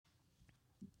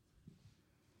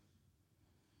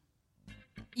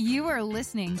You are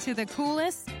listening to the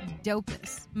coolest,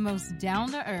 dopest, most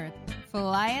down-to-earth,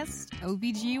 flyest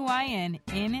OBGYN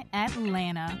in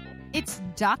Atlanta. It's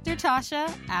Dr. Tasha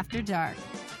After Dark.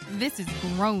 This is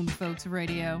Grown Folks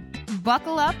Radio.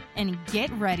 Buckle up and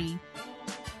get ready.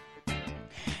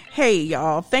 Hey,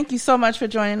 y'all. Thank you so much for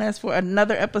joining us for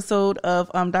another episode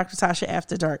of Dr. Tasha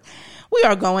After Dark. We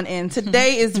are going in.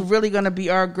 Today is really going to be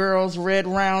our girls' red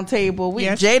round table.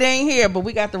 Jada ain't here, but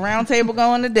we got the round table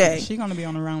going today. She's going to be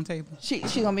on the round table. She going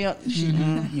to be on.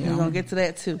 We're going to get to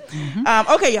that too.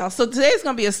 Okay, y'all. So today's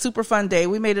going to be a super fun day.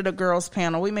 We made it a girls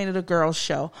panel. We made it a girls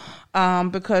show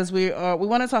because we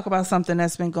want to talk about something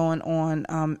that's been going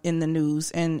on in the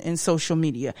news and in social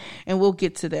media, and we'll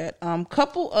get to that.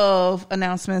 Couple of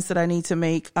announcements that I need to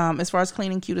make as far as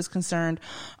Clean and Cute is concerned.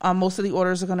 Most of the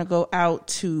orders are going to go out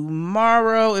tomorrow.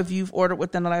 If you've ordered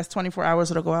within the last 24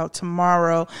 hours, it'll go out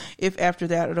tomorrow. If after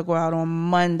that, it'll go out on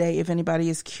Monday, if anybody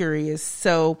is curious.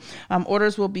 So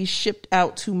orders will be shipped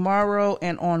out tomorrow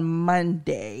and on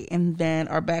Monday. And then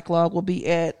our backlog will be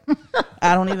at,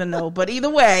 I don't even know. But either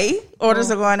way,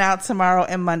 orders are going out tomorrow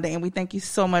and Monday. And we thank you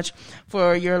so much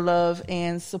for your love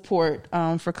and support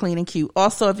for Clean and Cute.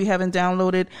 Also, if you haven't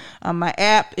downloaded my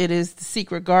app, it is the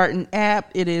Secret Garden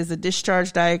app. It is a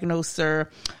discharge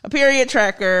diagnoser, a period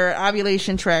tracker,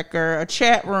 ovulation tracker, a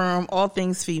chat room, all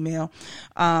things female.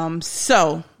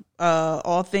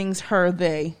 All things her,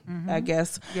 they, I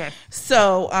guess. Yes.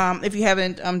 So if you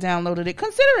haven't downloaded it,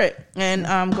 consider it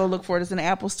and go look for it. It's in the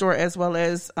Apple Store as well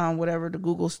as whatever, the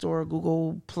Google Store,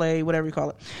 Google Play, whatever you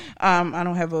call it. I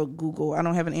don't have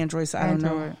an Android, so I don't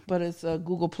know. But it's a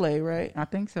Google Play, right? I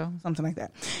think so. Something like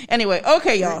that. Anyway,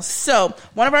 okay, y'all. So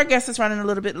one of our guests is running a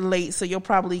little bit late, so you'll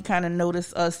probably kind of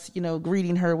notice us,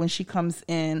 greeting her when she comes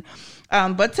in.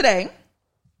 But today,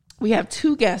 we have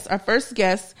two guests. Our first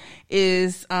guest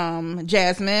is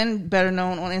Jasmine, better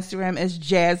known on Instagram as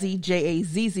Jazzy,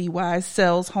 Jazzy,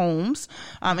 sells homes.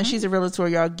 And she's a realtor,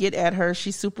 y'all. Get at her.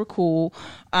 She's super cool.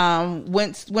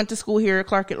 Went to school here at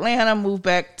Clark Atlanta, moved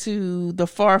back to the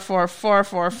far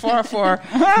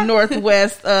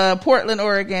northwest, Portland,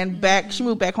 Oregon. She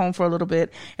moved back home for a little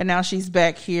bit, and now she's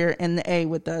back here in the A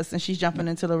with us, and she's jumping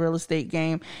into the real estate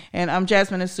game. And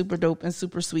Jasmine is super dope and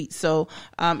super sweet. So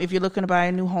if you're looking to buy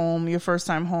a new home, your first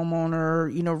time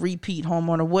homeowner, repeat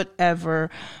homeowner, whatever,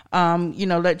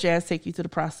 let Jazz take you through the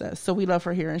process. So we love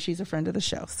her here, and she's a friend of the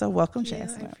show. So welcome,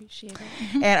 Jasmine. I appreciate it.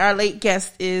 And our late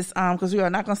guest is, because we are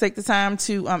not going to take the time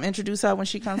to introduce her when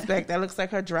she comes back. That looks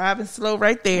like her driving slow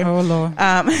right there. Oh, Lord.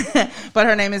 But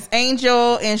her name is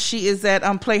Angel, and she is at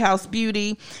Playhouse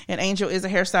Beauty. And Angel is a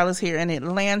hairstylist here in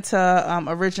Atlanta,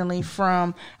 originally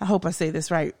from, I hope I say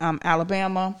this right,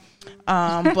 Alabama.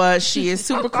 But she is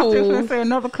super cool. I was going to say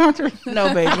another country.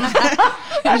 No, baby.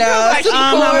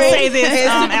 Say this,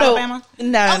 Alabama?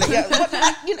 No,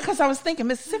 because I was thinking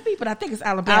Mississippi, but I think it's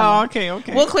Alabama. Oh, okay.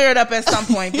 We'll clear it up at some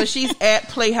point. But she's at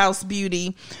Playhouse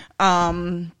Beauty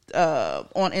on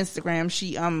Instagram.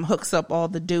 She hooks up all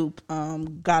the dupe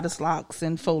goddess locks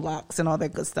and faux locks and all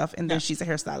that good stuff. And then she's a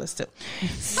hairstylist too.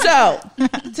 So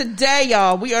today,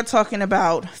 y'all, we are talking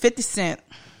about 50 Cent.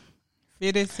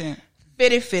 50 Cent.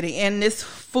 Fitty, and this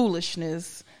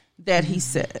foolishness that he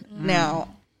said. Now,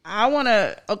 I'm going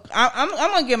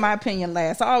to give my opinion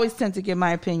last. I always tend to give my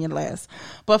opinion last.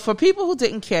 But for people who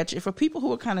didn't catch it, for people who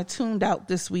were kind of tuned out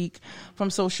this week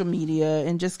from social media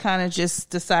and just kind of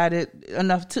just decided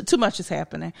too much is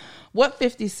happening, what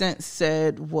 50 Cent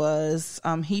said was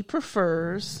he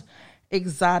prefers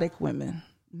exotic women,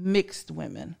 mixed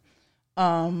women,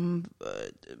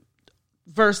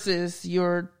 versus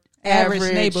your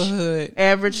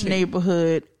average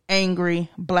neighborhood angry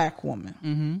black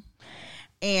woman.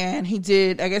 And he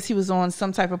did, I guess he was on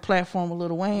some type of platform with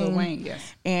Lil Wayne. Yes.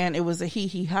 And it was a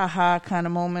hee ha ha kind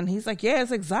of moment. He's like, yeah,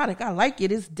 it's exotic. I like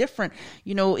it. It's different.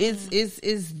 Is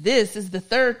the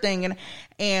third thing.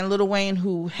 And Lil Wayne,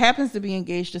 who happens to be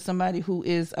engaged to somebody who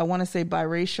is, I want to say,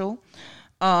 biracial,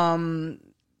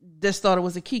 just thought it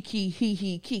was a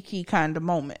kiki kind of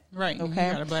moment. Right. Okay.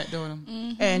 You got a black daughter.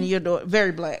 And your daughter,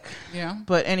 very black. Yeah.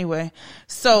 But anyway,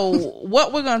 so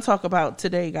what we're going to talk about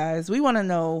today, guys, we want to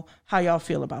know how y'all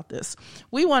feel about this.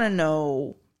 We want to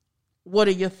know, what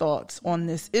are your thoughts on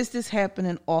this? Is this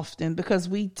happening often? Because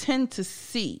we tend to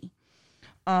see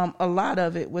a lot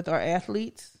of it with our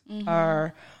athletes,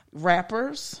 our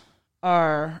rappers,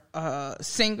 our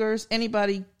singers,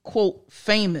 anybody, quote,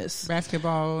 famous.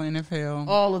 Basketball, NFL.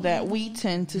 All of that. We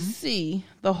tend to see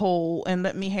the whole, and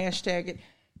let me hashtag it.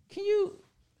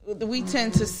 We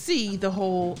tend to see the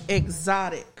whole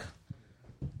exotic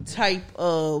type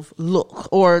of look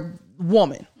or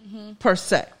woman per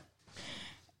se.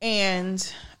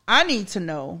 And I need to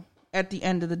know, at the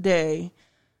end of the day,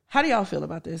 how do y'all feel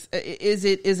about this? Is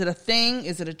it a thing?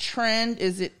 Is it a trend?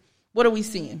 What are we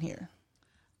seeing here?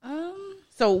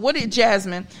 So what did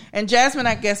Jasmine, and Jasmine,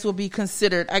 I guess, will be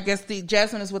considered,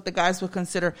 Jasmine is what the guys would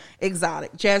consider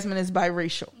exotic. Jasmine is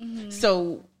biracial. Mm-hmm.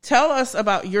 So tell us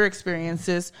about your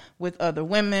experiences with other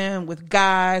women, with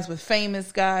guys, with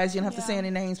famous guys. You don't have to say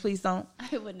any names. Please don't.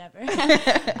 I would never.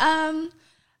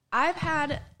 I've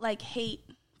had like hate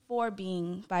for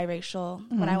being biracial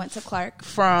when I went to Clark.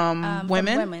 From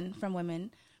women? From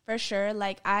women, for sure.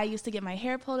 Like, I used to get my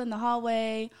hair pulled in the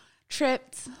hallway,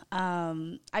 tripped.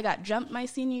 I got jumped my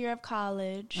senior year of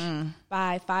college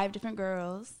by 5 different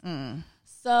girls.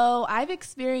 So I've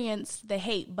experienced the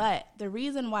hate, but the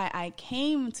reason why I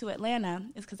came to Atlanta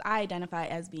is because I identify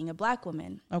as being a black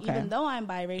woman. Okay. Even though I'm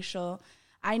biracial,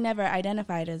 I never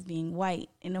identified as being white,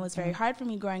 and it was very hard for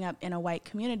me growing up in a white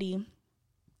community.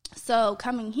 So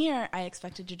coming here, I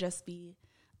expected to just be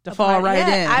to fall right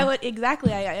in. I would,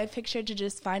 exactly. I pictured to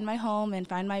just find my home and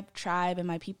find my tribe and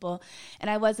my people, and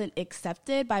I wasn't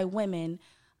accepted by women.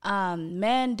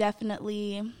 Men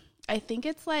definitely, I think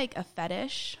it's like a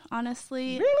fetish,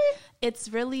 honestly. Really? It's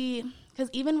really, because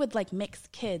even with like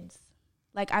mixed kids,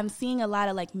 like I'm seeing a lot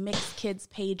of like mixed kids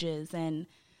pages, and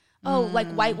like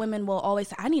white women will always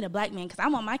say, I need a black man because I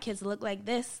want my kids to look like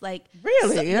this. Like,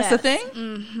 really? So, that's the thing?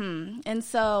 Mm-hmm. And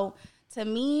so to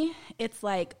me, it's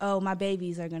like, oh, my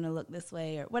babies are going to look this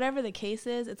way, or whatever the case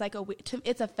is. It's like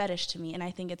it's a fetish to me, and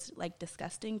I think it's like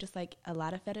disgusting, just like a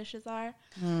lot of fetishes are.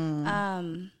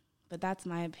 But that's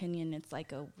my opinion. It's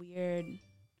like a weird,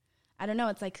 I don't know.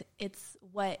 It's like, it's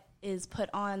what is put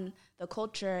on the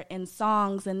culture in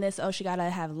songs and this, she got to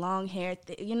have long hair.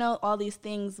 All these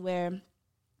things where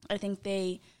I think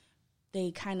they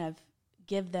kind of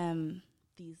give them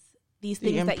these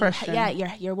things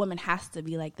that your woman has to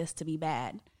be like this to be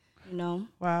bad,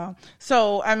 Wow.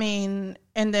 So I mean,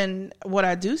 and then what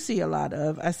I do see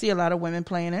I see a lot of women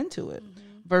playing into it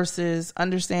versus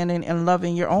understanding and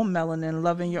loving your own melanin,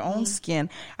 loving your own skin.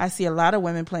 I see a lot of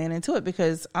women playing into it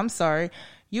because I'm sorry,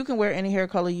 you can wear any hair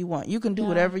color you want, you can do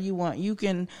whatever you want,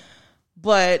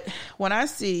 but when I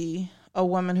see a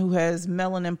woman who has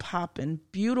melanin popping,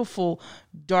 beautiful,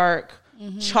 dark,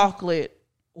 chocolate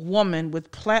woman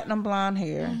with platinum blonde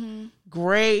hair,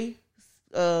 gray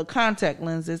contact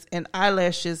lenses, and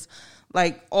eyelashes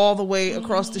like all the way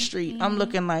across the street. I'm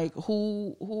looking like,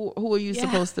 who are you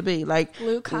supposed to be? Like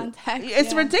blue contact.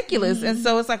 It's ridiculous. And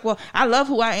so it's like, well, I love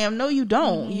who I am. No, you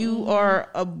don't. You are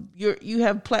you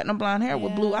have platinum blonde hair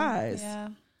with blue eyes.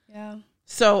 Yeah.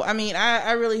 So, I mean,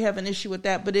 I really have an issue with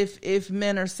that. But if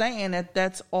men are saying that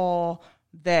that's all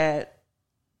that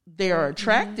they are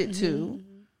attracted to,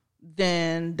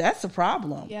 then that's a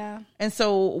problem. Yeah. And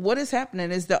so what is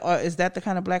happening? Is that the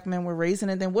kind of black men we're raising?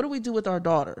 And then what do we do with our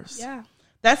daughters? Yeah.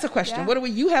 That's the question. Yeah.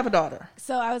 You have a daughter.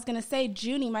 So I was going to say,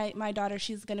 Junie, my daughter,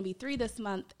 she's going to be 3 this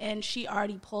month, and she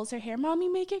already pulls her hair. Mommy,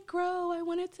 make it grow. I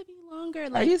want it to be longer.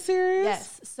 Are you serious?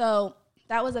 Yes. So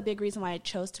that was a big reason why I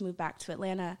chose to move back to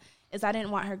Atlanta, is I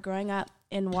didn't want her growing up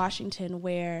in Washington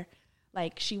where,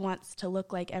 like, she wants to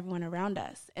look like everyone around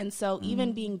us. And so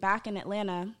even being back in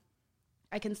Atlanta,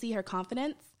 I can see her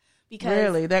confidence. Because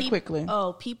really? That quickly?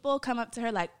 Oh, people come up to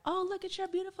her like, oh, look at your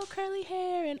beautiful curly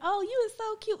hair, and oh, you is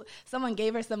so cute. Someone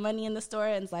gave her some money in the store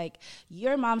and it's like,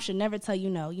 your mom should never tell you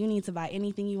no. You need to buy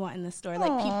anything you want in the store. Aww.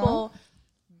 Like, people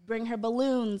bring her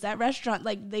balloons at restaurants.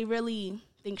 Like, they really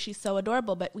think she's so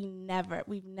adorable, but we've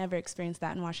never experienced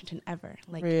that in Washington ever.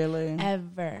 Like, really?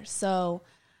 Ever. So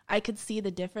I could see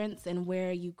the difference, and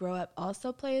where you grow up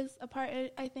also plays a part,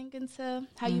 I think, into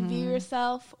how you view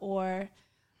yourself, or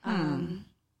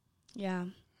yeah.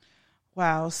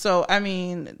 Wow. So, I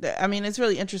mean, it's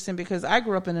really interesting because I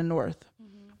grew up in the North.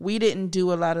 We didn't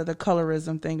do a lot of the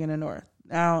colorism thing in the North.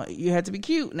 Now, you had to be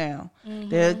cute now.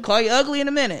 They'll call you ugly in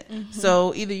a minute.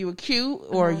 So either you were cute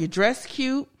or you dressed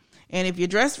cute. And if you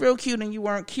dressed real cute and you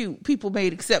weren't cute, people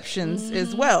made exceptions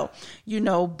as well,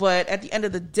 but at the end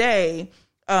of the day,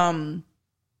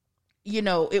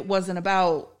 it wasn't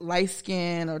about light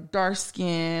skin or dark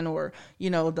skin, or,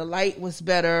 the light was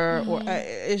better, or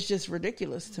it's just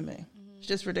ridiculous to me. It's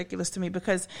just ridiculous to me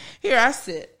because here I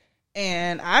sit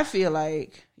and I feel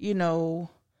like, who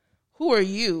are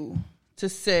you to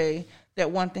say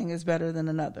that one thing is better than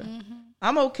another?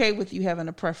 I'm okay with you having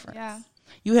a preference. Yeah.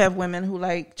 You have women who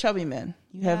like chubby men.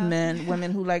 You have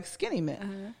women who like skinny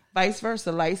men. Vice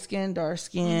versa, light skin, dark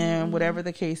skin, whatever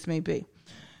the case may be.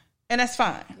 And that's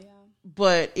fine. Yeah.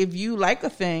 But if you like a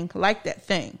thing, like that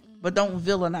thing. But don't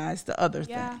villainize the other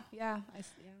thing. Yeah.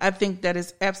 I think that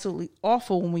is absolutely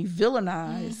awful when we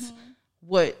villainize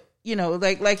what you know,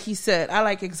 like he said, I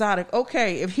like exotic.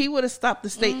 Okay, if he would have stopped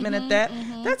the statement at that,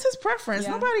 that's his preference.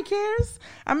 Yeah. Nobody cares.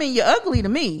 I mean, you're ugly to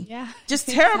me. Yeah. Just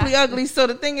terribly ugly. So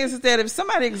the thing is that if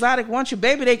somebody exotic wants you,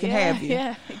 baby, they can have you.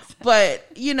 Yeah, exactly. But,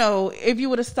 you know, if you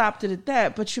would have stopped it at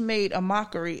that, but you made a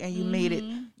mockery and you made it,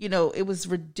 you know, it was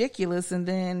ridiculous. And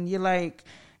then you're like,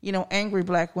 you know, angry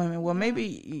black women. Well,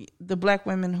 maybe the black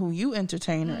women who you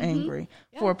entertain are angry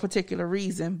for a particular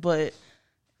reason. But,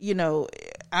 you know,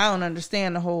 I don't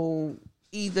understand the whole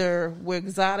either we're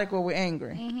exotic or we're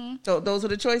angry. So those are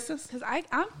the choices? Because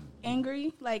I'm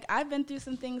angry. Like, I've been through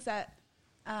some things that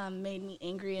made me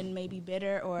angry and maybe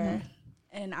bitter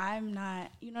and I'm not,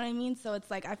 you know what I mean? So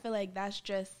it's like, I feel like that's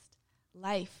just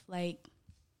life. Like,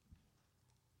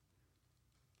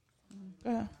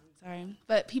 sorry.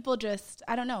 But people just,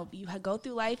 I don't know, you go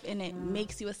through life and it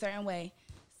makes you a certain way.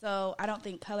 So I don't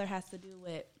think color has to do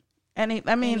with.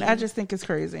 I just think it's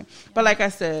crazy. Yeah. But like I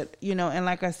said, you know, and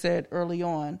like I said early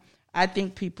on, I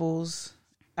think people's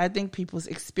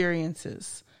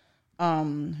experiences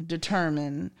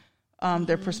determine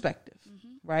their perspective,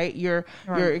 right? Your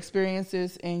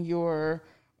experiences and your,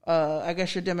 I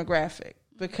guess your demographic.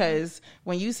 Because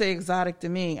when you say exotic to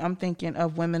me, I'm thinking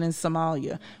of women in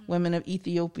Somalia, women of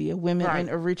Ethiopia, women in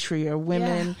Eritrea,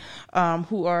 women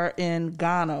who are in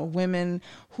Ghana, women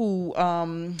who,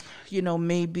 you know,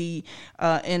 maybe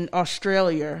in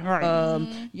Australia,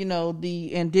 you know,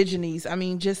 the Indigenes. I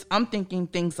mean, I'm thinking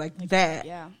things like that.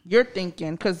 Yeah. You're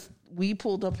thinking, because we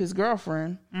pulled up his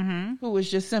girlfriend who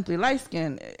was just simply light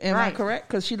skinned. Am I correct?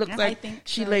 Because she looks like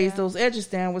she lays those edges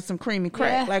down with some creamy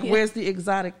crack. Where's the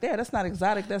exotic there? That's not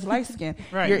exotic. That's light skinned.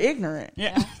 You're ignorant.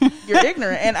 You're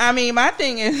ignorant. And I mean, my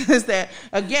thing is that,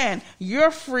 again, you're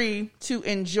free to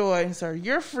enjoy,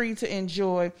 you're free to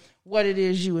enjoy what it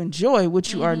is you enjoy.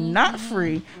 What you are not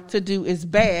free to do is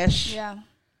bash. Yeah.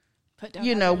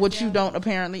 You know, what you don't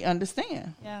apparently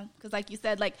understand. Yeah, because like you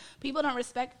said, like, people don't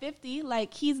respect 50.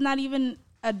 Like, he's not even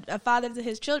a father to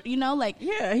his children, you know? Like,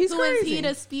 he's who crazy. Is he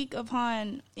to speak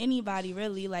upon anybody,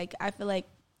 really? Like, I feel like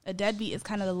a deadbeat is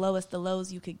kind of the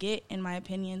lows you could get, in my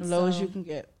opinion. The lowest you can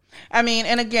get. I mean,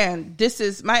 and again,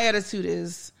 my attitude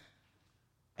is,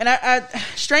 and I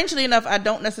strangely enough, I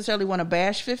don't necessarily want to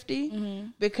bash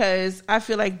 50 because I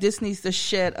feel like this needs to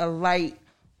shed a light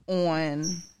on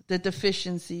the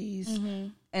deficiencies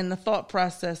and the thought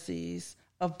processes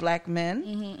of black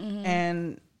men.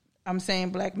 And I'm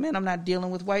saying black men. I'm not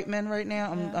dealing with white men right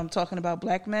now. I'm talking about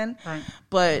black men. Right.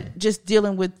 But just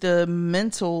dealing with the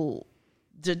mental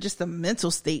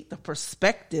state, the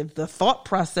perspective, the thought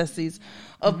processes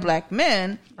of black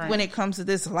men when it comes to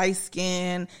this light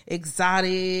skin,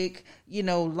 exotic, you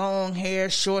know, long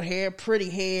hair, short hair, pretty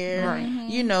hair,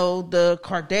 you know, the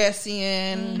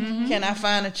Kardashian. Can I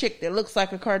find a chick that looks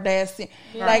like a Kardashian?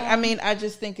 Yeah. Like, I mean, I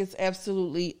just think it's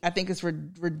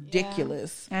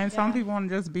ridiculous. Yeah. And some people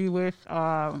want to just be with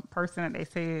a person that they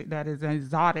say that is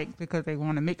exotic because they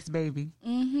want a mixed baby.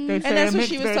 And that's what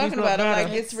she was talking about. I'm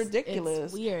like, it's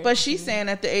ridiculous. It's weird. But she's saying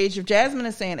Jasmine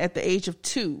is saying at the age of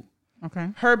 2,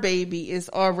 her baby is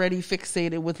already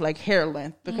fixated with like hair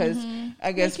length because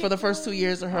I guess for the first 2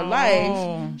 years of her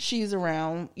life, she's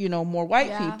around, you know, more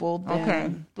white people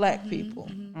than black people.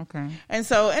 Okay. And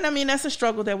so, and I mean, that's a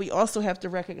struggle that we also have to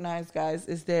recognize, guys,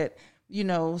 is that, you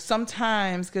know,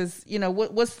 sometimes, because, you know,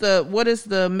 what is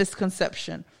the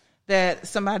misconception that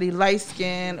somebody light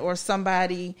skinned or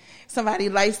somebody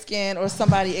light skinned or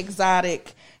somebody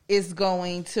exotic is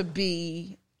going to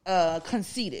be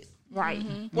conceited. Right.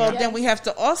 Well, then we have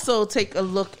to also take a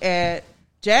look at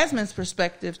Jasmine's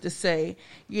perspective to say,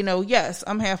 you know, yes,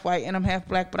 I'm half white and I'm half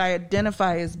black, but I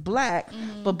identify as black,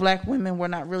 but black women were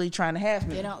not really trying to have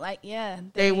me. They don't like,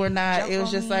 They were not. It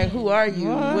was just like, who are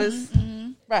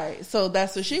you? Right. So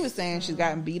that's what she was saying. She's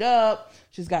gotten beat up.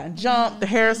 She's gotten jumped. The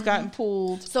hair's gotten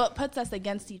pulled. So it puts us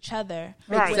against each other.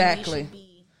 Right. Exactly. We should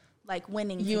be like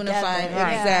winning unifying.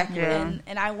 Together. Exactly. Yeah.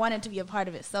 And I wanted to be a part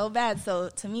of it so bad. So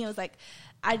to me, it was like,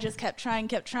 I just kept trying,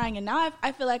 and now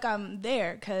I feel like I'm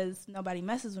there because nobody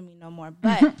messes with me no more.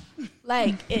 But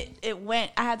like it went.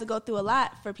 I had to go through a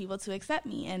lot for people to accept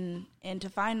me and to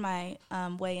find my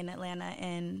way in Atlanta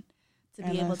and to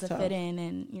be able to fit in,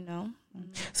 and you know.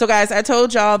 So guys, I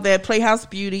told y'all that Playhouse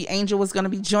Beauty Angel was going to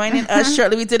be joining us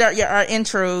shortly. We did our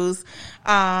intros.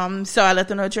 So I let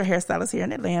them know that your hairstylist here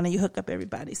in Atlanta. You hook up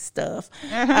everybody's stuff.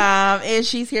 And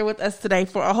she's here with us today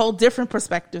for a whole different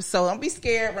perspective. So don't be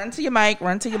scared. Run to your mic.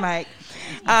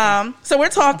 So we're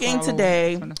talking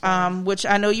today, which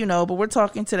I know you know, but we're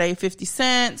talking today 50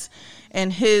 Cent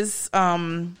and his what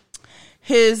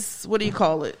do you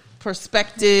call it?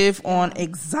 Perspective on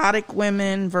exotic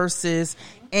women versus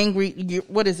angry,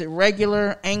 what is it,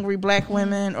 regular angry black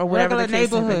women or whatever Regular the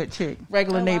case neighborhood chick.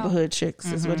 Regular neighborhood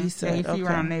chicks is what he said. Yeah, he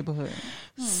around neighborhood.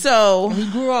 So he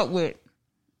grew up with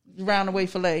round the way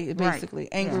filet, basically. Right.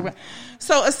 Angry. Yeah.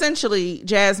 So essentially,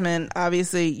 Jasmine,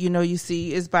 obviously, you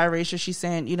see is biracial. She's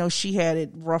saying, she had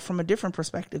it rough from a different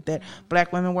perspective, that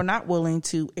black women were not willing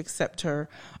to accept her,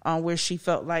 where she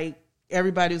felt like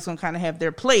everybody was going to kind of have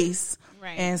their place.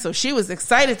 Right. And so she was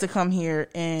excited to come here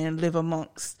and live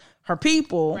amongst her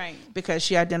people, right, because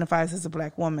she identifies as a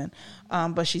black woman.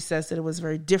 But she says that it was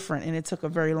very different, and it took a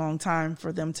very long time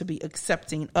for them to be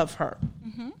accepting of her.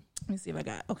 Mm-hmm. Let me see if I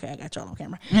got y'all on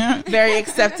camera. Very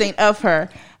accepting of her.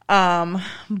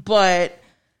 But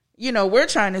we're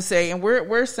trying to say, and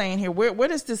we're saying here, where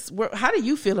does this, how do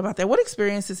you feel about that? What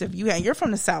experiences have you had? You're from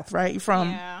the South, right? You're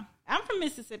from... Yeah. I'm from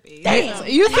Mississippi. Damn. So.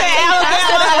 You said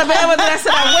Alabama, then I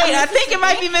said, wait, I think it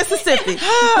might be Mississippi.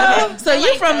 Okay. So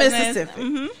you're from Mississippi.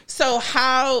 Mm-hmm. So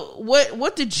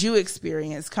what did you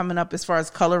experience coming up as far as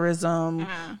colorism,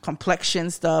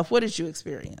 complexion stuff? What did you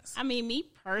experience? I mean, me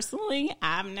personally,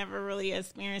 I've never really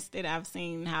experienced it. I've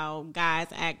seen how guys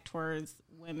act towards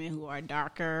women who are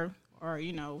darker or,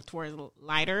 towards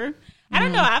lighter. I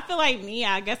don't know. I feel like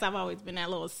I guess I've always been that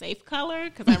little safe color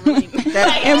because I really. I'm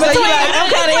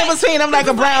kind of in between. I'm like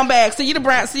a brown bag. So you the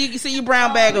brown. So you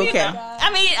brown bag. Okay.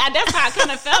 I mean, that's how I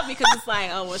kind of felt because it's like,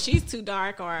 oh well, she's too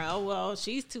dark, or oh well,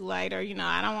 she's too light, or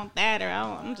I don't want that, or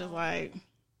I'm just like,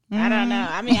 I don't know.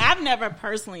 I mean, I've never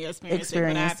personally experienced it,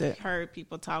 but I've heard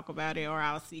people talk about it, or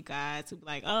I'll see guys who be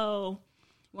like, oh,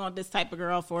 want this type of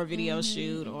girl for a video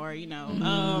shoot, or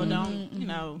oh,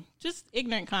 don't just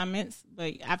ignorant comments.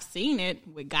 But I've seen it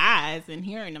with guys and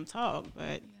hearing them talk,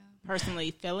 but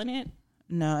personally feeling it,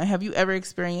 no. Have you ever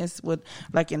experienced with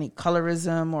like any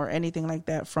colorism or anything like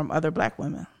that from other black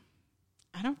women?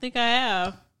 I don't think I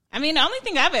have. I mean, the only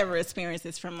thing I've ever experienced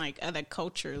is from like other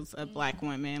cultures of black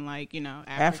women, like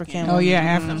African. Oh yeah,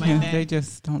 Africans. Like they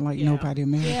just don't like nobody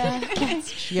American.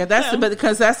 Yeah, that's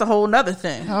because that's a whole nother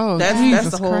thing. Oh,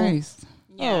 that's the whole. Christ.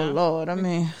 Yeah. Oh Lord, I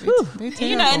mean, they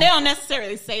and they don't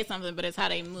necessarily say something, but it's how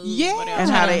they move, and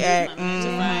how they act.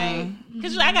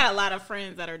 Because I got a lot of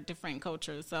friends that are different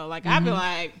cultures, so like I'd be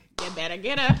like, "You better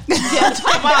get her."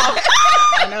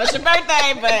 I know it's your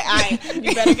birthday, but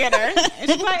you better get her. And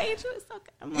she's like, "Angel, it's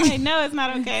okay." I'm like, "No, it's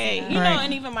not okay."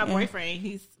 And even my boyfriend,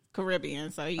 he's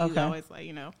Caribbean, so he's always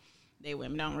like, they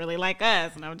women don't really like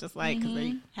us, and I'm just like, because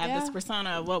they have this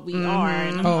persona of what we are,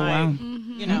 and I'm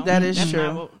like, that is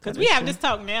true. Because we have this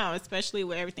talk now, especially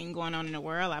with everything going on in the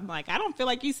world. I'm like, I don't feel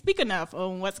like you speak enough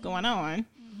on what's going on.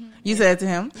 You said it to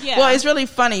him? Yeah. Well, it's really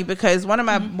funny because one of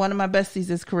my besties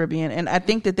is Caribbean, and I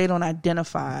think that they don't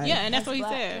identify. Yeah, and that's what he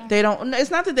said. They don't.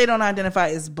 It's not that they don't identify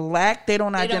as black. They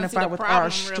don't identify with our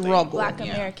struggle. Black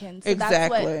Americans. So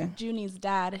exactly. That's what Junie's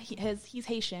dad. He's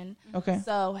Haitian. Okay.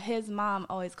 So his mom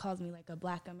always calls me like a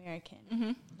Black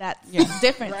American. That's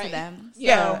different to them.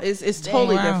 So it's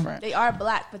totally different. They are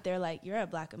black, but they're like, you're a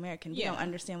Black American. We don't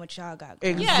understand what y'all got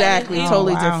going on. Exactly.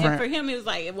 Totally different. And for him, it was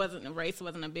like race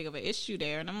wasn't a big of an issue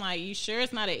there, and I'm like, you sure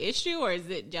it's not an issue, or is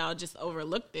it y'all just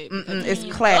overlooked it? It's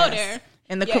class.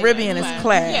 And the Caribbean is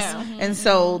class. And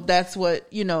so that's what,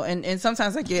 and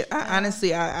sometimes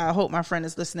honestly, I hope my friend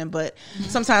is listening, but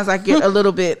sometimes I get a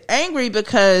little bit angry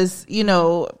because,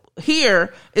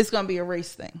 here it's going to be a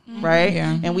race thing, right?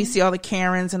 Yeah. And we see all the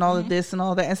Karens and all of this and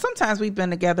all that. And sometimes we've been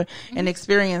together and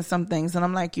experienced some things. And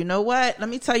I'm like, you know what? Let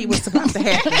me tell you what's about to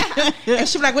happen. And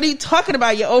she'd be like, what are you talking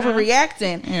about? You're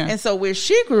overreacting. Yeah. And so where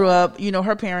she grew up,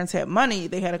 her parents had money.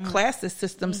 They had a classist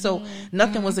system. So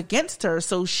nothing was against her.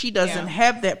 So she doesn't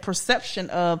have that perception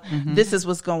of this is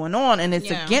what's going on and it's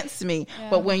against me. Yeah.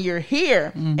 But when you're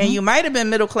here and you might have been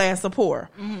middle class or poor,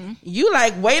 you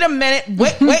like, wait a minute,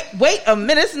 wait a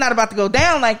minute. It's not about to go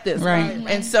down like this. Right.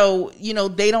 And so,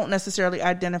 they don't necessarily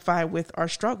identify with our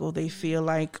struggle. They feel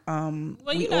like we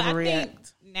overreact. I think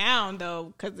now,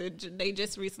 though, because they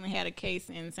just recently had a case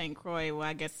in St. Croix where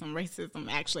I guess some racism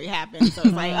actually happened. So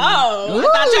it's like, I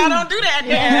thought y'all don't do that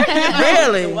there.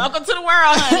 Really? Welcome to the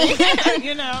world, honey.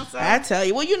 So. I tell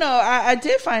you. Well, I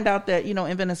did find out that,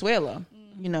 in Venezuela,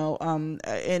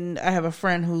 and I have a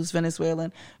friend who's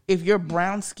Venezuelan. If you're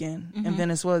brown skin in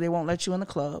Venezuela, they won't let you in the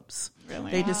clubs.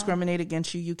 Really? They discriminate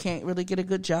against you. You can't really get a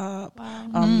good job.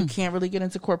 You can't really get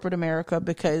into corporate America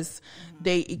because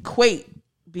they equate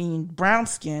being brown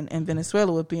skin in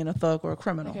Venezuela with being a thug or a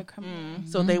criminal. Like a criminal.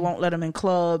 So they won't let him in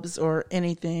clubs or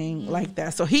anything like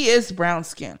that. So he is brown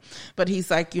skin, but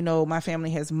he's like, my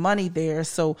family has money there.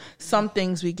 So some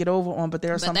things we get over on, but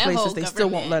there are some places they still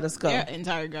won't let us go. Their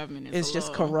entire government is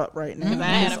just corrupt right now. Because I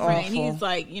had a friend, awful. he's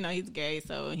like, he's gay,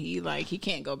 so he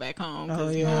can't go back home. Oh,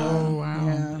 yeah.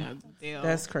 Wow. Yeah.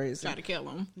 That's crazy. Try to kill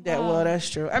him. Well, that's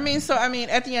true. I mean,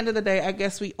 at the end of the day, I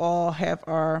guess we all have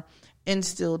our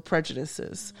instilled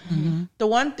prejudices. The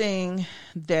one thing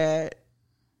that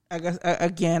I guess,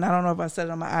 again, I don't know if I said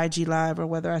it on my IG live or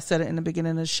whether I said it in the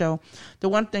beginning of the show. The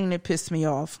one thing that pissed me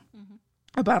off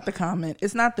about the comment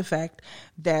is not the fact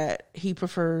that he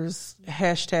prefers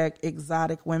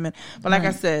 #exotic women, but like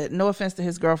I said, no offense to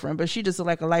his girlfriend, but she just look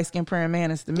like a light skinned praying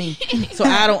mantis to me. So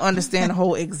I don't understand the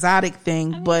whole exotic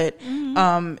thing. But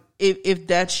if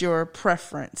that's your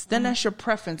preference, then that's your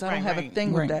preference. I don't have a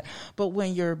thing with that. But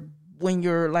when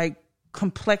you're like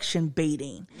complexion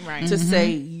baiting to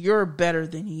say you're better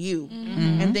than you,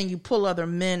 and then you pull other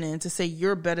men in to say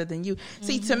you're better than you.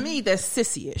 See, to me, that's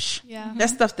sissy-ish.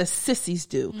 That's stuff that sissies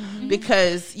do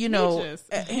because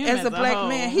as a black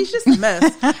man, he's just a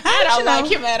mess. I don't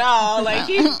like him at all. Like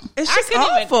it's just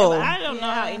awful. I don't know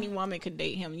how any woman could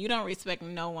date him. You don't respect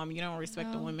no woman. You don't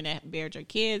respect the women that bear your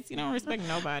kids. You don't respect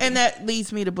nobody. And that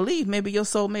leads me to believe maybe your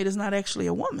soulmate is not actually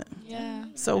a woman. Yeah.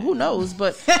 So who knows?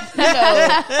 But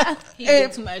he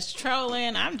did too much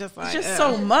trolling. I'm just like, just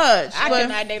so much. I could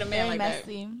not date a man Very like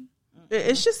messy. that.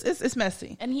 It's just it's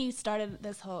messy. And he started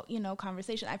this whole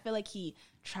conversation. I feel like he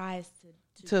tries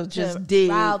to just dig,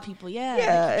 rile people. Yeah,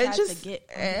 like it just to get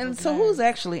and so who's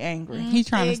actually angry? He's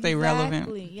trying to stay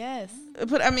relevant. Yes,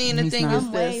 but I mean, the thing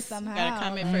is this: gotta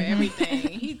comment for everything.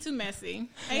 He's too messy.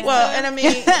 Hey, well, and I mean,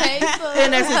 and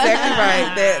that's exactly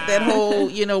right. That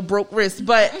whole broke wrist.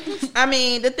 But I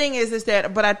mean, the thing is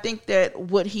that. But I think that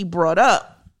what he brought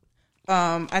up.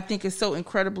 I think it's so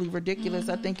incredibly ridiculous.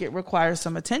 I think it requires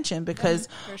some attention because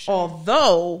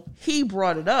although he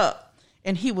brought it up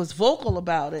and he was vocal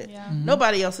about it,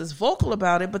 nobody else is vocal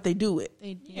about it, but they do it.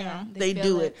 They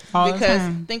do it. Because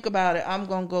think about it. I'm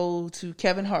going to go to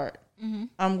Kevin Hart.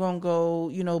 I'm going to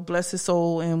go, bless his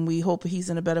soul, and we hope he's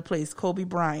in a better place. Kobe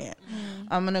Bryant.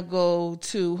 I'm going to go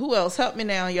to, who else? Help me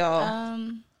now, y'all.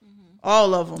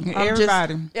 All of them.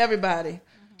 Everybody.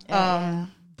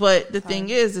 But the thing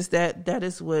is that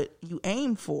is what you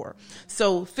aim for.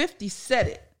 So 50 said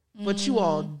it, but you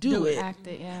all do it. Act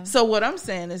it, yeah. So what I'm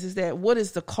saying is that what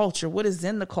is the culture? What is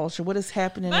in the culture? What is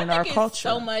happening in our culture?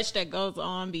 So much that goes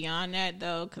on beyond that,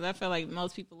 though, because I feel like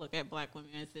most people look at black women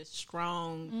as this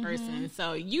strong person.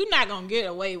 So you're not going to get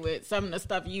away with some of the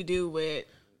stuff you do with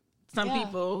some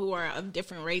people who are of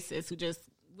different races who just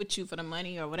with you for the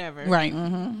money or whatever, right?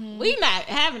 We not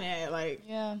having it, like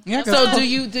So do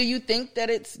you think that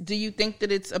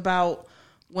it's about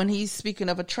when he's speaking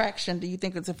of attraction? Do you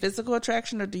think it's a physical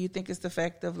attraction, or do you think it's the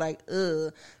fact of like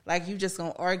you just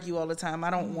gonna argue all the time? I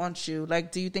don't want you.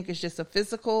 Like, do you think it's just a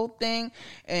physical thing,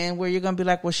 and where you're gonna be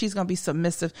like, well, she's gonna be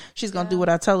submissive, she's gonna do what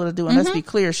I tell her to do, and let's be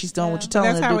clear, she's doing what you're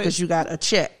telling her to do because you got a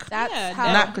check. That's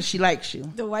how not because she likes you.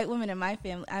 The white women in my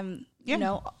family,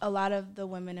 a lot of the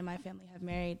women in my family have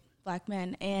married black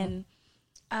men, and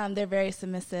they're very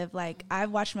submissive. Like,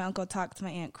 I've watched my uncle talk to my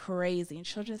aunt crazy, and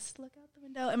she'll just look out the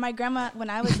window. And my grandma, when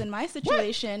I was in my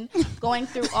situation, going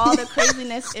through all the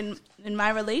craziness in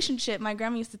my relationship, my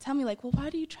grandma used to tell me, like, well, why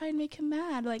do you try and make him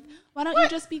mad? Like, why don't you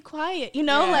just be quiet? Like,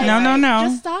 no.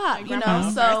 Just stop,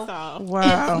 So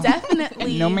wow. it's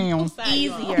definitely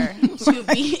easier to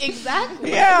be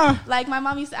exactly. Yeah. Like, my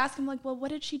mom used to ask him, like, well,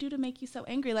 what did she do to make you so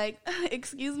angry? Like,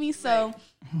 excuse me. So,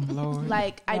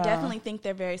 like, I definitely think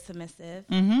they're very submissive,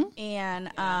 and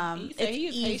it's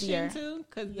easier too,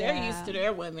 because they're used to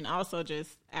their women also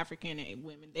just African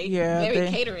women. They very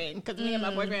catering. Because me and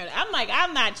my boyfriend, I'm like,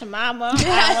 I'm not your mama.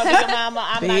 I don't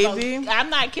want to be your mama. I'm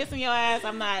not kissing your ass.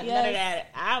 I'm not none of that.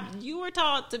 You were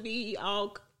taught to be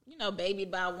all babied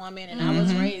by a woman, and I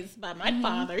was raised by my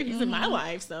father. He's in my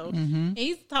life, so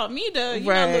he's taught me to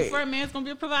look for a man's gonna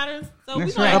be a provider. So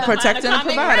we're gonna have to protect and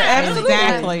provider. Absolutely.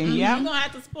 Exactly. Yeah. You're gonna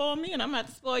have to spoil me, and I'm gonna have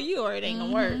to spoil you, or it ain't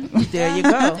gonna work. There you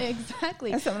go.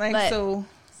 Exactly. That's something like so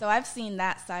I've seen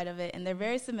that side of it, and they're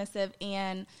very submissive.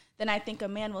 And then I think a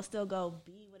man will still go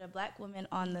be with a black woman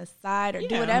on the side or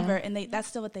do whatever, and that's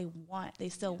still what they want. They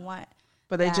still want.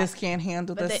 But they just can't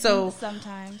handle this. So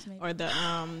sometimes, maybe. Or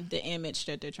the image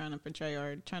that they're trying to portray,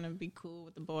 or trying to be cool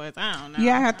with the boys. I don't know.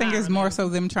 Yeah, I think it's more so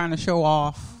them trying to show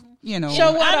off.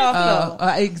 Show what off though?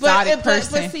 Exotic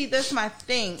person. But see, that's my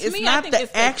thing. It's not the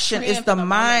action; it's the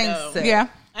mindset. Yeah.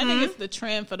 I think it's the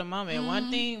trend for the moment.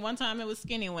 One time it was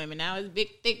skinny women. Now it's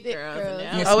big, thick girls.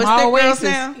 It's thick girls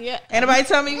now? Yeah. Anybody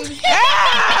tell me?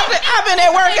 I've been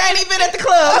at work. I ain't even been at the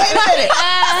club. Wait a minute.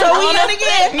 So we in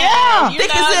again? Yeah.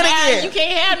 Thick is in again. You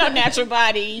can't have no natural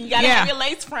body. You got to have your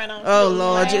lace front on. Oh,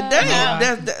 Lord.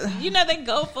 You know, they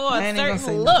go for a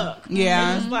certain look.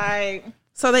 Yeah. It's like...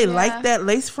 So they like that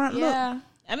lace front look? Yeah.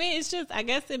 I mean, it's just, I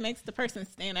guess it makes the person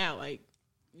stand out. Like,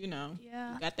 you know,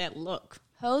 you got that look.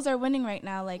 Hoes are winning right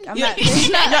now. Like, I'm Yeah.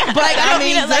 not. But Like, I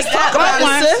mean, let's talk about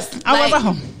it, sis. I was a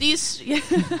hoe. These. She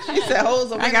said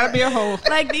hoes are I gotta be a hoe.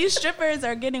 Like, these strippers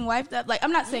are getting wiped up. Like,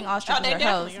 I'm not saying all strippers are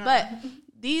hoes, but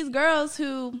these girls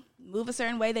who move a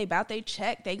certain way, they bout they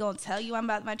check, they gonna tell you I'm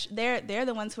about my. They're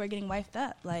the ones who are getting wiped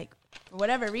up, like for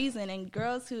whatever reason. And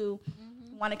girls who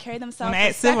want to carry themselves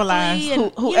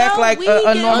civilized, who act like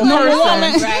a normal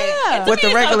person, right? With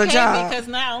a regular job. Because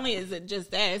not only is it just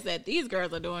that, it's that these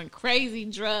girls are doing crazy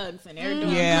drugs and they're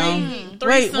doing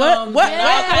crazy threesomes. Wait, what?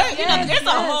 You know, there's a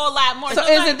whole lot more. So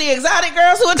is it the exotic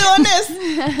girls who are doing this?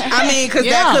 I mean, because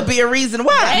that could be a reason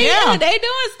why. They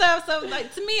doing stuff. So,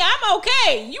 like, to me, I'm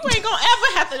okay. You ain't gonna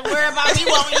ever have to worry about me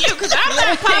wanting you, because I'm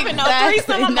not popping no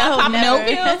threesome. I'm not popping no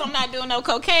pills. I'm not doing no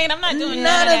cocaine. I'm not doing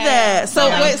none of that. So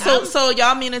wait, so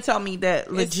y'all mean to tell me that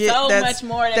legit? So much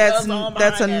more that goes on.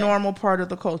 That's a normal part of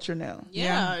the culture now.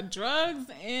 Yeah, drugs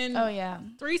and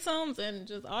threesomes and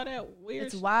just all that weird.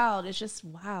 It's wild. It's just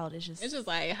wild. It's just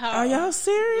like, how are y'all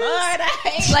serious? Lord,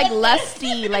 it's like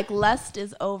lusty. Like lust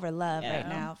is over love right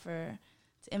now.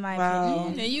 In my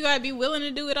opinion, and you gotta be willing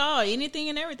to do it all, anything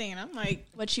and everything. And I'm like,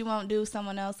 what you won't do,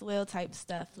 someone else will, type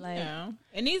stuff. Like,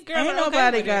 and these girls ain't are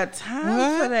nobody got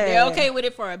time for that. They're okay with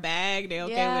it for a bag. They're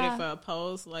okay with it for a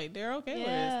post. Like, they're okay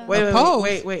with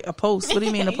it. Wait, a post. What do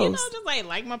you mean a post? You know, just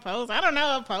like my post. I don't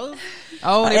know, a post.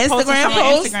 Oh, they Instagram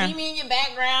post. See me in your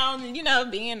background, you know,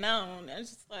 being known.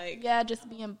 It's just like just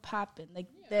being popping like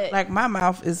that. Like my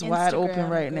mouth is wide open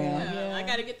right now. Yeah. I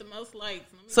gotta get the most likes.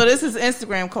 So this is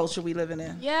Instagram culture we living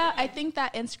in. Yeah, I think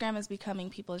that Instagram is becoming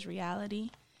people's reality,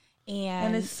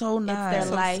 and it's so nice. It's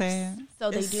their life. Sad.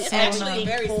 So they do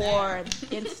everything for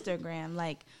Instagram.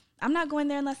 Like, I'm not going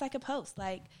there unless I could post.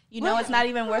 Like, you know, it's not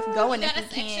even worth going if you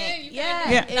can't.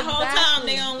 Exactly. The whole time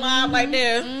they on live like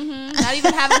this. Not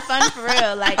even having fun for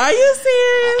real. Like, are you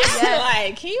serious? Yeah.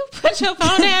 Like, can you put your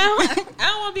phone down? I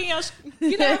don't want to be on.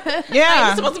 You know,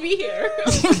 you're supposed to be here.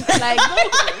 Like,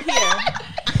 here.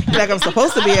 Like I'm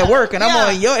supposed to be at work and I'm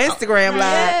on your Instagram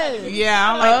live. Yeah,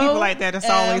 I don't like people like that. It's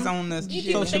always on the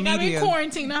social media. I've been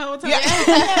quarantined the whole time.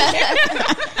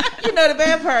 You know, the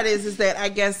bad part is that I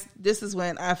guess this is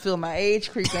when I feel my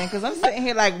age creeping, because I'm sitting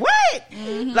here like, what?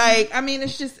 Like, I mean,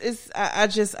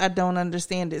 I don't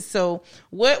understand it. So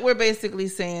what we're basically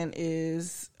saying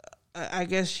is, I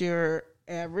guess your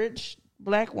average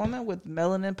Black woman with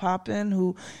melanin popping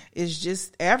who is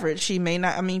just average. She may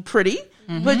not, pretty,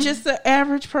 but just an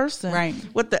average person, right?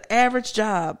 With the average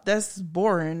job. That's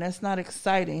boring. That's not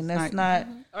exciting. That's not.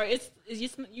 Or it's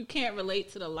just, you can't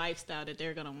relate to the lifestyle that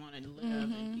they're gonna want to live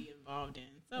and be involved in.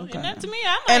 So, and that, to me,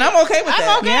 I'm okay with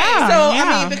that. Okay. Yeah, so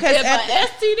I mean, because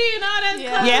STD and all that,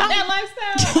 that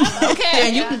lifestyle, I'm okay.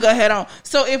 And you can go ahead on.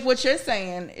 So if what you're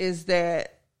saying is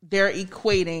that they're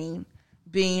equating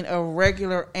being a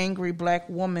regular angry Black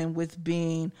woman with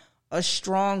being a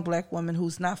strong Black woman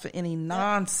who's not for any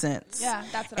nonsense. Yeah,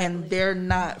 that's what and I believe. they're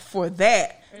not for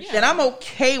that. Then I'm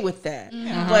okay with that.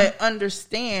 But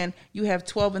understand, you have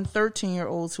 12 and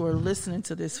 13-year-olds who are listening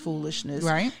to this foolishness.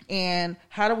 Right. And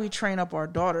how do we train up our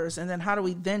daughters? And then how do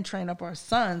we then train up our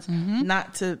sons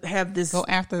not to have this go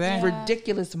after that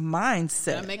ridiculous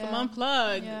mindset? Make them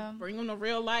unplug. Bring them to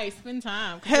real life. Spend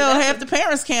time. Hell, half the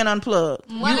parents can't unplug.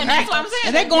 Well, and that's what I'm saying.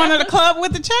 And they're going to the club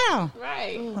with the child.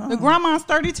 Right. The grandma's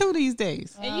 32 these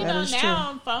days. And you know,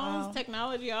 now phones,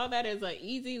 technology, all that is an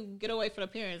easy getaway for the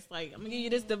parents. Like, I'm going to give you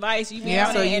this device, you be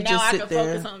on it, and now I can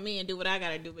focus on me and do what I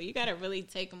gotta do. But you gotta really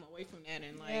take them away from that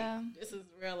and like, this is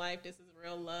real life, this is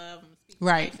real love. I'm speaking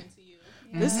life into you.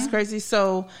 This is crazy.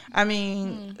 So I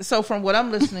mean, so from what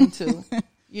I'm listening to,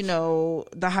 you know,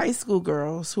 the high school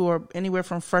girls who are anywhere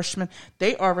from freshmen,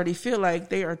 they already feel like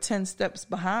they are 10 steps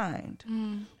behind.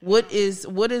 What is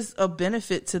a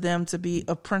benefit to them to be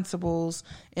of principles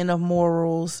and of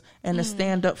morals and to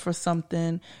stand up for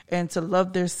something and to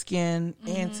love their skin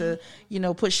and to, you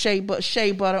know, put shea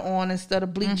butter on instead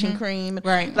of bleaching cream.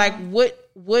 Right. Like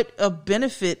what a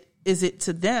benefit is it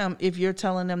to them if you're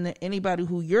telling them that anybody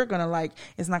who you're going to like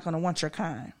is not going to want your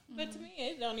kind? But to me,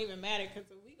 it don't even matter because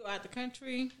go out the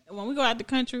country. When we go out the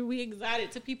country, we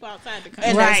exotic to people outside the country.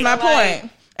 And that's my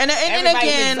point. And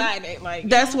again, exotic, like,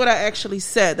 that's what I actually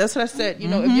said. That's what I said. You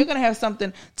know, if you're going to have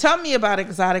something, tell me about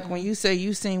exotic when you say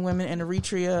you've seen women in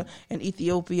Eritrea and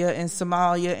Ethiopia and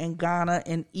Somalia and Ghana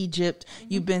and Egypt.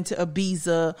 You've been to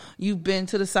Ibiza. You've been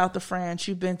to the south of France.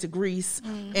 You've been to Greece.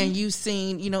 And you've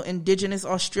seen, you know, indigenous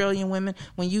Australian women.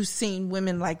 When you've seen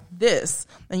women like this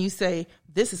and you say,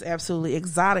 this is absolutely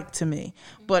exotic to me.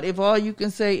 But if all you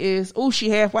can say is, oh, she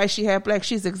half white, she half black,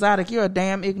 she's exotic, you're a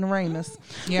damn ignoramus.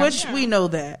 Which we know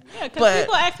that. Yeah, because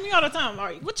people ask me all the time,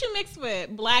 what you mix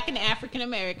with black and African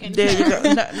American? There you go.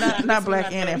 Not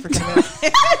black and African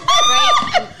American.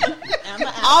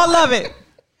 All of it.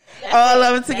 All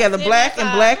of it together. Black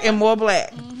and more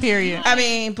black. Period. I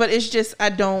mean, but it's just,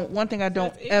 one thing I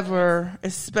don't ever,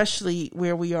 especially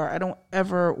where we are, I don't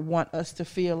ever want us to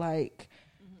feel like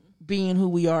being who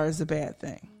we are is a bad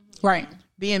thing. Right.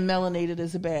 Being melanated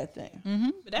is a bad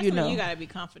thing. But that's when you got to be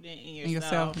confident in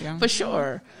yourself. Yeah. For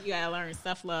sure. You got to learn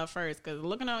self-love first. Because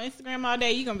looking on Instagram all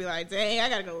day, you're going to be like, dang, I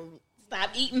got to go stop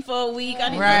eating for a week. I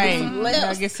need to get some lips.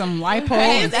 Gotta get some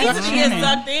lipo. It's easy to get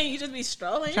sucked in. You just be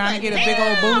strolling. Trying to get a big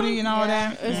old booty and all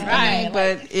that. Right.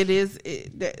 But it is...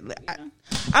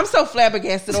 I'm so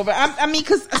flabbergasted over. I mean,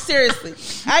 because seriously,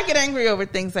 I get angry over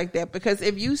things like that. Because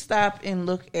if you stop and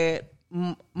look at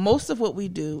most of what we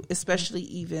do, especially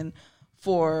even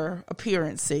for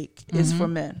appearance sake, is for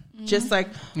men. Just like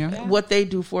what they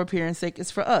do for appearance sake is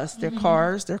for us. Their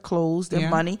cars, their clothes, their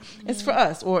money. It's for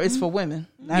us, or it's for women.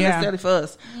 Not necessarily for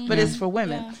us, but it's for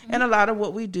women. And a lot of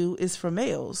what we do is for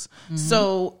males.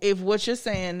 So if what you're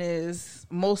saying is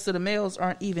most of the males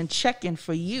aren't even checking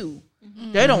for you,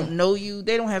 they don't know you.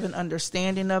 They don't have an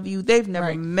understanding of you. They've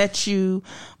never met you.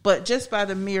 But just by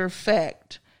the mere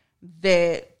fact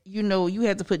that, you know, you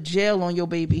had to put gel on your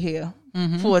baby hair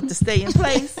for it to stay in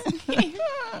place,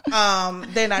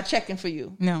 they're not checking for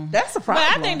you. No. That's a problem.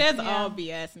 But I think that's all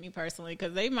BS, me personally,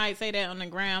 because they might say that on the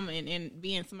gram and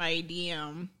be in somebody's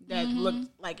DM that looked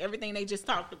like everything they just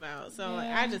talked about. So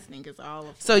I just think it's all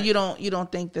of So you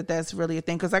don't think that that's really a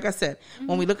thing? Because like I said,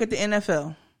 when we look at the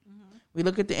NFL, we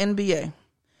look at the NBA,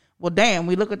 well, damn,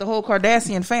 we look at the whole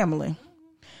Kardashian family.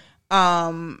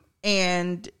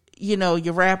 And, you know,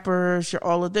 your rappers, your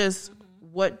all of this,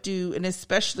 and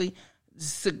especially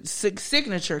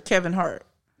signature Kevin Hart.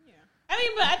 Yeah. I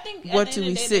mean, but I think what do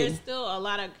we see? There's still a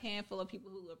lot of handful of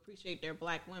people who appreciate their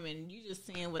black women. You just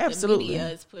seeing what Absolutely. the media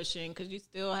is pushing, because you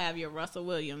still have your Russell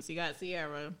Williams. You got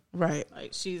Ciara. Right.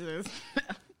 Like, she's as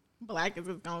black as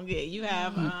it's going to get. You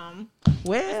have,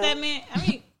 what's that man? I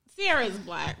mean, Ciara is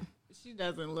black. She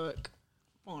doesn't look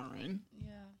foreign.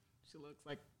 Yeah. She looks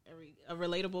like a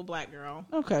relatable black girl.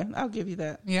 Okay, I'll give you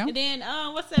that. Yeah. And then,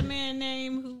 what's that man's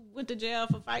name who went to jail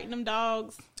for fighting them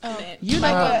dogs? You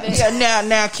know what?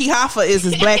 Now Kihafa is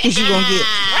as black as you gonna get.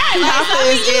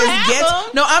 Kihafa is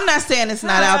no, I'm not saying it's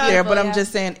not out there, but I'm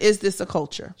just saying, is this a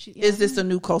culture? Is this a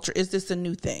new culture? Is this a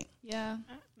new thing? Yeah.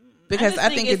 Because I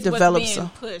think it develops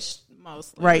pushed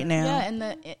mostly right now. Yeah,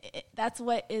 and that's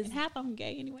what is. And half of them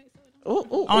gay anyway.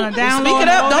 Ooh, on a down speak low, it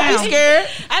up. Don't be scared.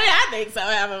 I mean, I think so.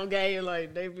 Half of them gay,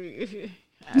 like they be.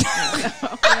 I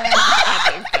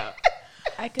think so.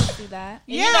 I could see that.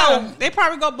 Yeah, you know, they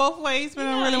probably go both ways, but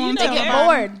I don't really want to. They get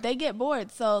bored. They get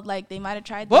bored. So like they might have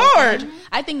tried. Bored.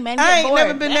 I think men get I ain't bored.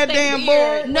 never been that damn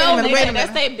bored. No, wait a minute.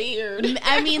 That's their beard.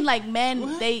 I mean, like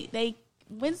men, they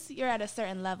once you're at a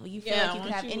certain level, you feel like you can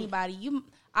have anybody.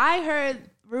 I heard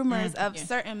rumors of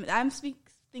certain. I'm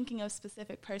thinking of a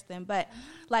specific person, but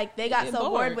like they got so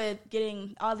bored with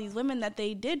getting all these women that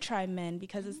they did try men,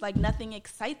 because it's like nothing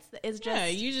excites. It's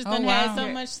just you just done had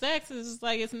so much sex. It's just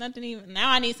like it's nothing even.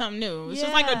 Now I need something new. It's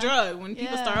just like a drug. When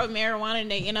people start with marijuana and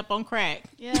they end up on crack.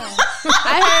 Yeah,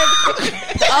 I heard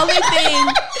the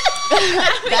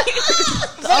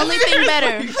only thing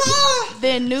better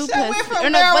than new pussy. Or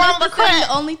no, what is the saying?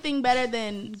 The only thing better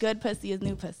than good pussy is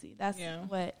new pussy. That's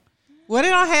what. Well, they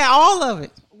don't have all of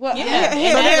it. Well, so then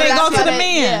they go to the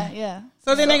men. Yeah.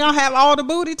 So then they gonna have all the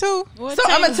booty too. So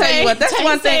I'm gonna tell you what. That's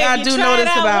one thing I do notice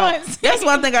about. That's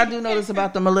one thing I do notice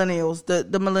about the millennials, the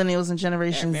millennials and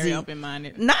Generation Z. Very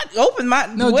open-minded. Not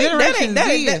open-minded. No, Generation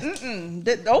Z.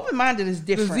 The open-minded is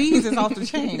different. The Z's is off the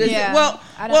chain. Well,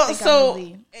 so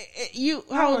you.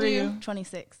 How old are you?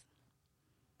 26.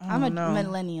 I'm a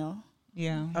millennial.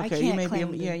 Yeah. Okay. You may be.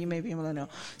 You may be a millennial.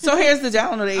 So here's the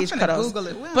download age cutoff.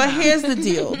 But here's the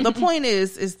deal. The point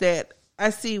is that I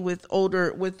see with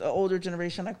the older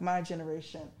generation, like my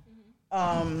generation,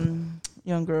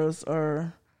 young girls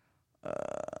are.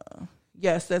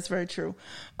 Yes, that's very true.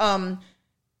 My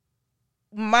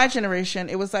generation,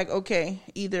 it was like, okay,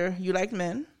 either you like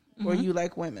men or you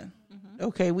like women.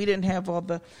 Okay, we didn't have all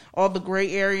the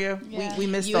gray area. Yeah. We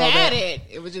missed You all had that.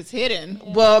 it was just hidden.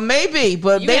 Well, maybe,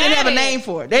 but You they didn't had have a it. name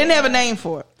for it. They didn't have a name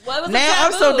for it. Well, it was a Now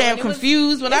I'm so taboo, damn and it was-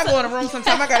 confused. When I go in a room,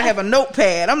 sometimes I gotta have a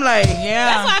notepad. I'm like,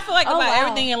 That's why I feel like Oh, about wow.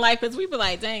 everything in life is we be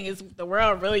like, dang, is the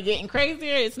world really getting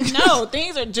crazier? It's no,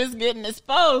 things are just getting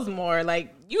exposed more.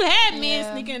 Like you had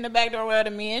men sneaking in the back door with other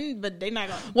men, but they not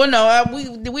gonna. well,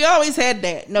 no, we always had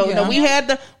that. No, we had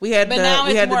the But now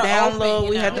it's more download. open,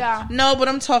 We you had know? the no, but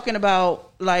I'm talking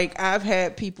about like I've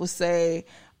had people say.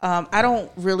 I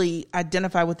don't really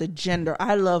identify with the gender.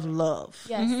 I love love.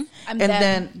 Yes. I'm And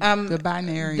them. then The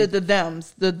binary. the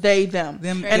thems, the they them,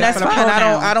 Them, and yeah, that's for the fine.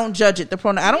 pronouns. I don't judge it. The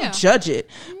pronoun I don't Yeah. judge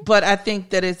it, but I think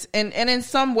that it's and in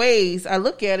some ways I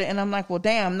look at it and I'm like, well,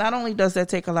 damn. Not only does that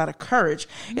take a lot of courage,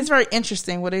 it's very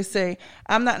interesting where they say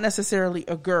I'm not necessarily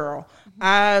a girl.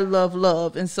 I love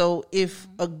love, and so if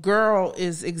a girl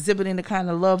is exhibiting the kind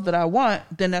of love that I want,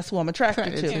 then that's who I'm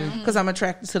attracted to because I'm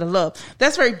attracted to the love.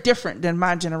 That's very different than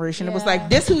my generation. It was like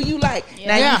this who you like.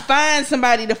 Now you find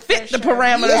somebody to fit the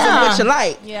parameters of what you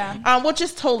like. Yeah. Which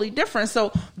is totally different.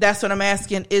 So that's what I'm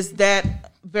asking. Is that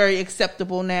very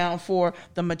acceptable now for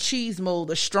the machismo,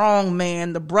 the strong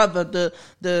man, the brother, the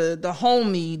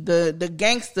homie, the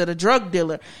gangster, the drug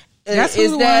dealer? That's who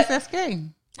the ones that's gay.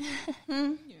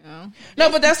 No,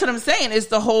 but that's what I'm saying. Is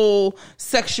the whole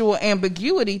sexual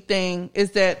ambiguity thing?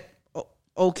 Is that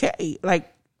okay?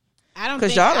 Like, I don't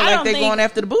because think y'all are I like don't they think- going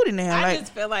after the booty now. I Like,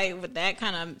 just feel like with that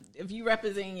kind of, if you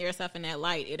representing yourself in that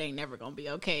light, it ain't never gonna be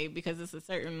okay because it's a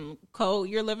certain code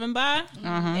you're living by,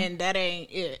 and that ain't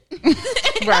it.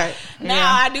 right?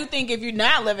 Now, I do think if you're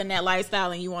not living that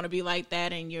lifestyle and you want to be like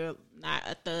that, and you're not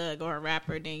a thug or a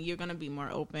rapper, then you're gonna be more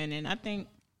open. And I think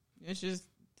it's just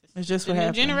It's the what new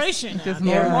happens. generation. Now. just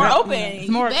They're more- more open. it's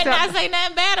more You better not accept- say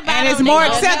nothing bad about And it. it's or they more gonna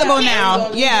get acceptable you now.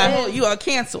 canceled. Yeah. You are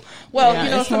canceled. Well, Yeah, you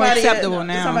know, it's more somebody acceptable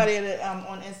now. Somebody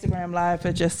on Instagram Live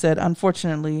had just said,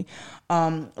 unfortunately,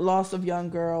 loss of young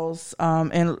girls,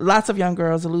 and lots of young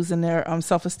girls are losing their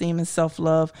self-esteem and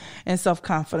self-love and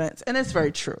self-confidence, and it's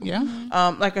very true.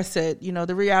 Yeah. Like I said, you know,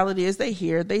 the reality is they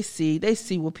hear, they see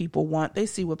what people want, they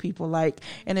see what people like,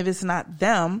 and if it's not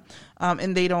them,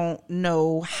 and they don't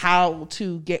know how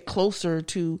to get closer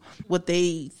to what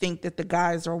they think that the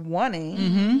guys are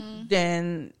wanting,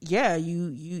 then yeah,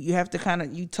 you have to kind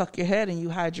of, you tuck your head and you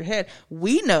hide your head.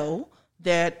 We know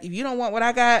that if you don't want what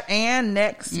I got, and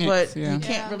next, but yeah. you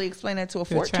can't really explain that to a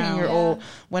child. 14-year-old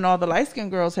when all the light-skinned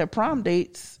girls have prom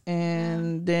dates,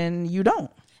 and then you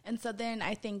don't. And so then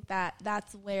I think that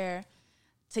that's where,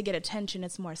 to get attention,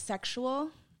 it's more sexual.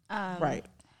 Right.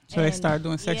 So they And start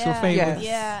doing sexual yeah, favors.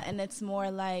 Yeah, and it's more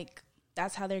like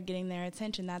that's how they're getting their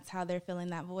attention. That's how they're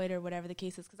filling that void or whatever the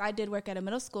case is. Because I did work at a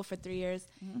middle school for 3 years,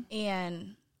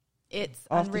 and it's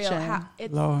Off the unreal. chain. How,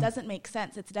 it Lord. doesn't make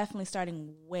sense. It's definitely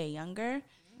starting way younger,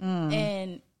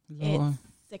 and Lord. it's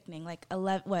sickening. Like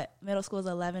 11, middle school is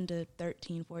 11 to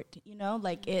 13, 14. You know,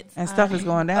 like it's And stuff is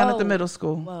going down at the middle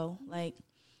school. Whoa, like.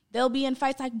 They'll be in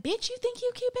fights like, bitch, you think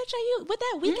you cute, bitch? Are you with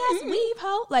that weak ass weave,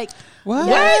 hoe? Like, What?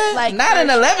 yes, like Not an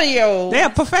 11-year-old. They're a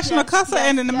professional cusser yes,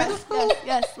 and in the yes, middle school. Yes,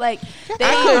 yes, like they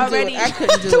I couldn't already do it. I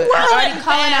couldn't do it. already calling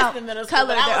Past out the middle school,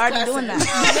 color. but I They're was already doing cussing.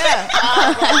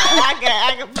 that.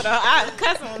 I can put a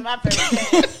cussing with my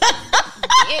favorite.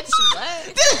 Bitch,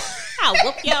 what? I'll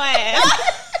whoop your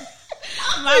ass.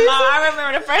 My mom, I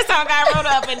remember the first time I wrote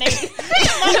up and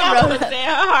my mom was saying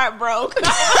her heart broke.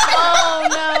 Oh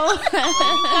no!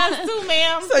 Cuss too,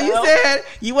 ma'am. So you said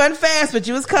you wasn't fast, but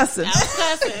you was cussing. I was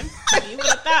cussing. You would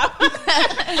have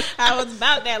thought I was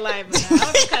about that life, but I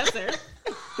was a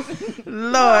cusser.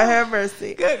 Lord have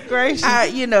mercy. Good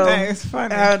gracious. You know, That is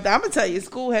funny. I'm gonna tell you,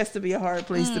 school has to be a hard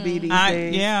place to be these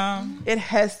days. Yeah. It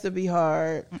has to be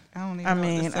hard. I don't even I know what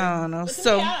to mean, say. I don't know. But to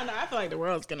So me, I don't know. I feel like the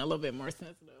world's getting a little bit more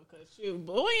sensitive because shoot,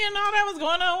 bullying and all that was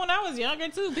going on when I was younger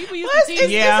too. People used Well, to it's,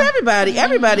 tease. it's everybody.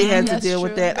 Everybody has to That's deal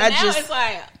with true. that. But I now just it's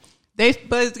like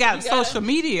But it's got You gotta- social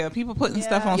media. People putting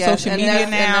stuff on Yes, social and media that's-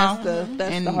 now. and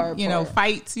that's and the hard you know, part.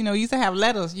 fights. You know, you used to have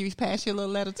letters. You pass your little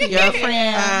letter to Yeah. your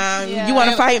friend. Yeah. You want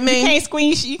to fight You me? can't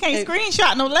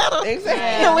screenshot no letter.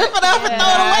 Exactly. You whip it up and throw it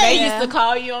Yeah. away. they used to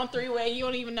call you on three-way. You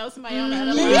don't even know somebody on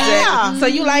that. Yeah. Exactly. So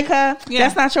you like her? Yeah.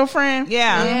 That's not your friend.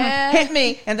 Yeah. Yeah. Hit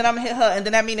me, and then I'm gonna hit her, and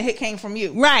then that mean the hit came from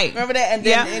you. Right. Remember that? And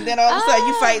then Yeah. and then all of a sudden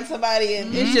you fighting somebody,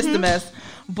 and it's just a mess.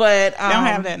 But They don't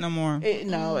have that no more.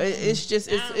 It's just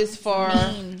it's far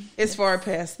it's far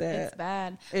past that. It's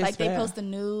bad. It's like they bad. post the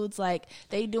nudes, like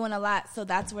they doing a lot. So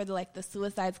that's where the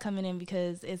suicides coming in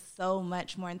because it's so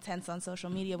much more intense on social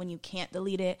media when you can't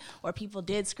delete it or people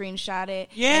did screenshot it.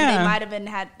 Yeah. And they might have been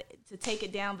had to take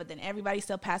it down, but then everybody's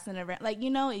still passing it around. Like, you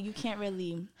know, you can't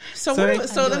really. So So what they-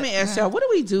 so let me ask y'all, what do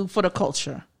we do for the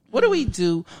culture? What do we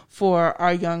do for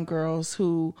our young girls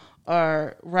who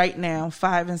are right now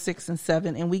 5 and 6 and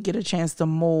 7, and we get a chance to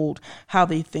mold how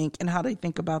they think and how they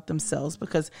think about themselves,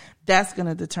 because that's going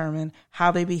to determine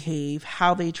how they behave,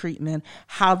 how they treat men,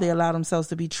 how they allow themselves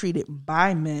to be treated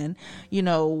by men. You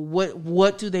know,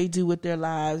 what do they do with their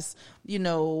lives? You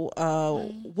know,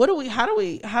 how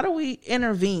do we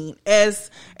intervene as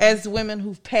women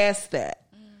who've passed that?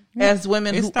 As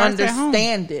women who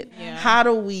understand it, how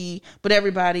do we? But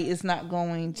everybody is not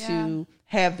going to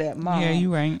have that mom. Yeah,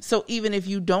 you right. So even if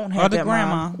you don't have that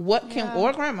grandma,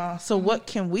 or grandma? So what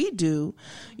can we do?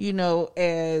 You know,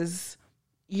 as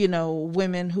you know,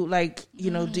 women who like,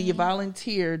 you know, do you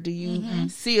volunteer? Do you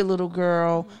see a little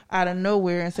girl out of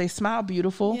nowhere and say, "Smile,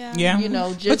 beautiful"? Yeah. You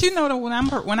know, but you know that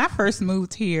when I first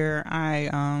moved here, I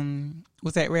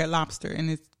was at Red Lobster, and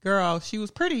this girl, she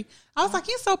was pretty. I was like,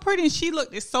 "You're so pretty," and she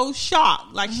looked so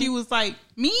shocked, like she was like,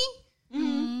 "Me?"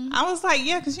 I was like,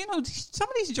 "Yeah," because you know some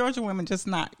of these Georgia women they're just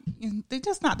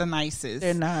not the nicest.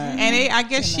 They're not, and I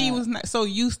guess she was not so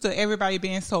used to everybody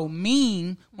being so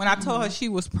mean. When I told her she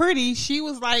was pretty, she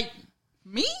was like,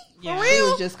 "Me? For real?" She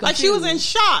was just like she was in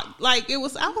shock. Like it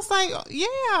was. I was like,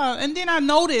 "Yeah," and then I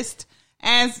noticed,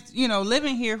 as you know,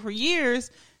 living here for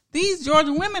years, these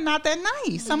Georgia women not that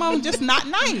nice. Some of them just not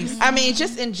nice. I mean,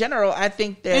 just in general, I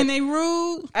think that, and they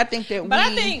rude. I think that,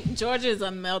 I think Georgia is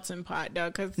a melting pot though,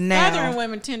 because Southern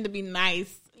women tend to be nice.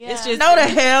 Yeah. It's just no, the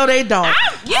hell they don't.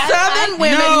 Southern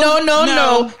women,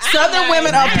 no. Southern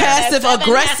women are passive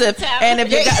aggressive. And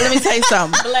if you got, let me tell you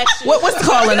something. What's the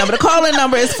calling number? The calling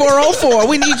number is 404.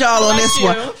 We need y'all on this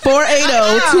one.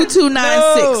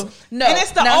 480-2296. No, and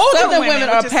it's the older Southern women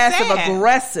are passive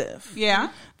aggressive. Yeah.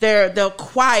 They'll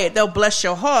quiet. They'll bless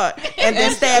your heart and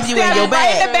then stab you in your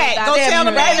back. Go tell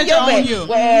the manager on you.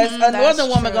 Whereas a northern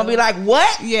woman gonna be like,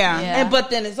 "What?" Yeah.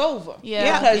 But then it's over.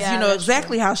 Yeah. Because you know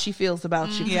exactly how she feels about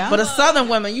you. Yeah. But a southern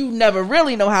woman, you never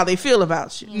really know how they feel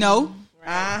about you. No.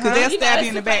 Because they'll stab you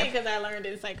in the back. Because I learned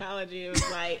in psychology, it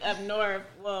was like up north.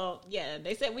 Well, yeah,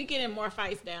 they said we get in more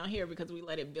fights down here because we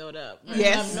let it build up.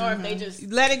 Yes, up north they just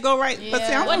let it go right. Yeah. But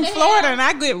see, I'm from Florida, and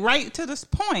I get right to this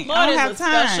point. Florida's I don't have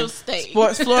time. Special state.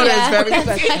 Florida is very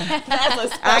special.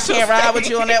 I can't ride with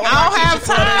you on that one. I don't have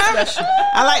time.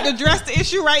 I like to address the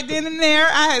issue right then and there.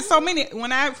 I had so many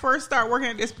when I first started working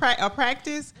at this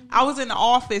practice. I was in the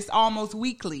office almost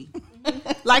weekly.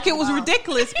 Like it was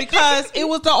ridiculous because it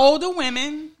was the older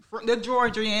women, the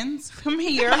Georgians from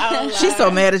here. She's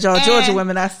so mad at y'all Georgia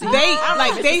women. I see.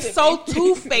 They so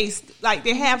two-faced. Like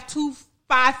they have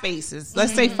 5 faces.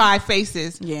 Let's say 5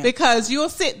 faces. Yeah. Because you'll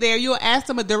sit there, you'll ask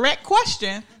them a direct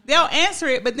question. They'll answer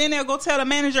it, but then they'll go tell the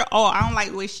manager, "Oh, I don't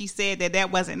like the way she said that.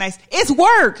 That wasn't nice." It's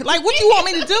work. Like, what do you want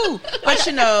me to do? But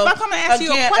you know, if I come and ask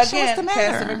you a question, what's the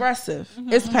matter? Passive aggressive.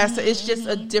 It's passive. It's just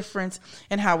a difference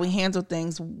in how we handle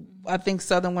things. I think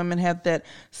Southern women have that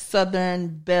Southern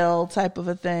belle type of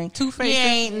a thing. Two-faced. You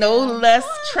ain't no less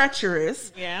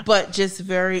treacherous, but just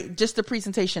the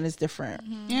presentation is different.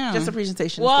 Yeah, just the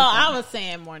presentation. Well, is different. I was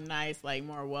saying more nice, like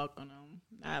more welcoming.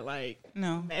 Not like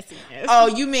messiness. Oh,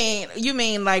 you mean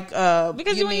like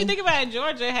because when you think about it,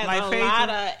 Georgia has a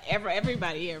lot of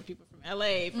everybody here. People from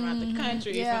LA, from out the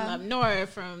country, from up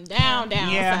north, from down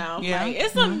south. Yeah. Like,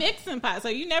 it's a mixing pot, so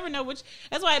you never know which.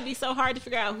 That's why it'd be so hard to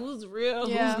figure out who's real,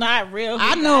 who's not real. Who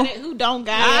I know got it, who don't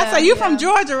got it. it. So you from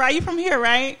Georgia, right? You from here,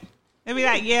 right? They'd be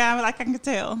like, "Yeah," I'm like, "I can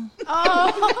tell."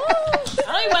 The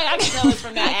only way I can tell is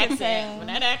from that accent. When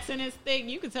that accent is thick,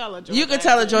 you can tell a Georgia. You can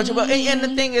tell a Georgia, but and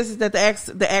the thing is that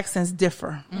the accents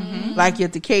differ. Like your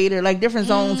Decatur, like different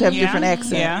zones have different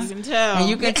accents. Yeah. You can tell, and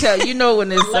you can tell. You know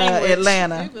when it's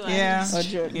Atlanta.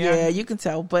 Like, yeah, you can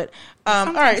tell. But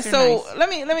all right, so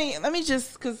nice. let me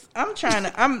just because I'm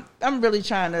really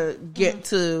trying to get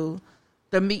to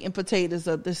the meat and potatoes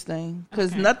of this thing,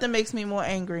 because nothing makes me more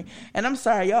angry. And I'm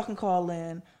sorry, y'all can call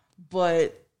in,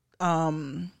 but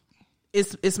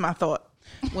it's my thought.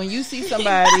 When you see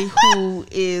somebody who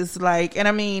is like, and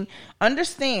I mean,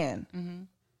 understand,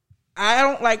 I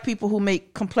don't like people who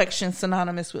make complexion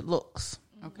synonymous with looks.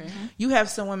 Okay. You have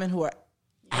some women who are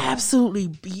absolutely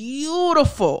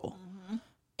beautiful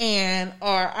and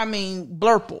are, I mean,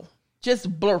 blurple,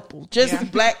 just black,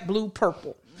 blue,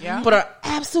 purple. Yeah. But are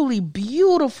absolutely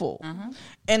beautiful.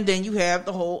 And then you have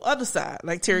the whole other side,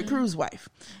 like Terry Crews' wife.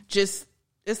 Just,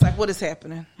 it's like, what is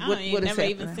happening? What is never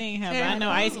happening? even seen her, but I know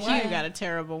Ice Cube got a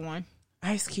terrible one.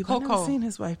 Ice Cube. I've never seen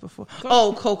his wife before.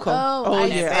 Oh, Coco. Oh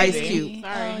yeah, Ice Cube.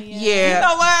 Sorry. Yeah. You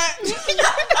know what?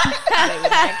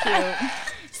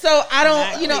 So I don't,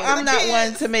 I'm not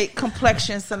one to make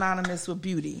complexion synonymous with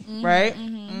beauty, right?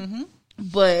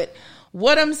 But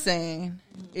what I'm saying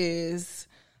is,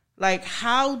 like,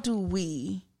 how do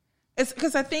we, It's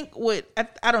because I think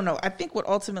I don't know. I think what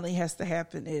ultimately has to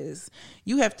happen is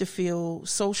you have to feel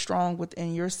so strong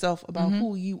within yourself about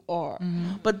who you are.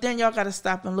 But then y'all got to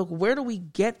stop and look, where do we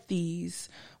get these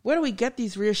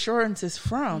reassurances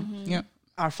from? Yep.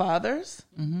 Our fathers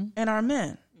and our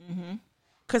men.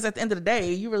 Because at the end of the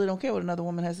day, you really don't care what another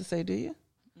woman has to say, do you?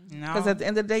 No. Because at the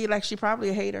end of the day, you're like, she probably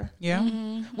a hater. Yeah.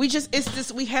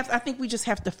 I think we just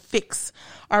have to fix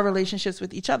our relationships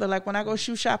with each other. Like when I go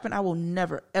shoe shopping, I will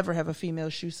never, ever have a female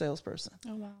shoe salesperson.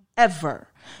 Oh, wow. Ever.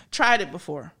 Tried it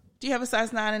before. Do you have a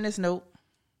size 9 in this note?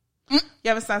 You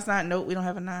have a size 9 note? We don't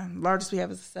have a 9. Largest we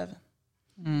have is a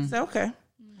 7. Say, okay.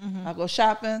 I'll go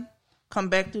shopping, come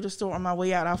back through the store. On my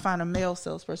way out, I'll find a male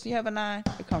salesperson. You have a 9?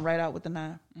 They come right out with the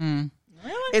 9.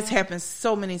 Really? It's happened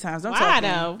so many times. Don't Why talk to me.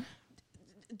 though?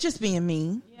 Just being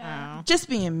mean. Yeah. Just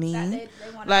being mean. They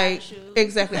wanna buy like, the shoe.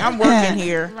 exactly. I'm working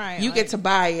here. Right, You like- get to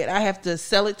buy it. I have to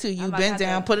sell it to you, I'm bend about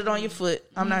down, to- put it on your foot.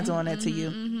 I'm not doing that to you.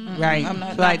 Right. I'm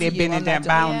not- like not to they're you. bending I'm that not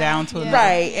bound doing- down to Yeah. a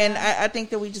Right. And I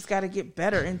think that we just got to get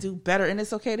better and do better. And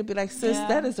it's okay to be like, sis, Yeah.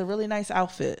 that is a really nice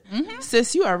outfit.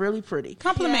 Sis, you are really pretty.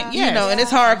 compliment. Yeah. Yes. You know, and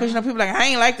it's hard because, people like, I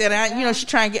ain't like that. And she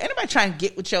trying to get, anybody trying to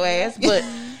get with your ass. But,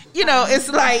 it's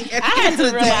like, at the I had end to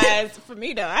of the day, realize, for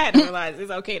me though, I had to realize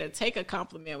it's okay to take a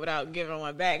compliment without giving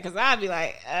one back. Because I'd be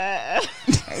like,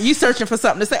 you searching for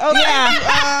something to say, oh,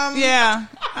 yeah. Yeah.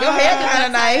 Your hair kind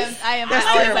of nice. I am That's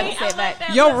always terrible. like to say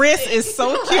that. Your wrist is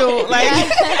so cute. Like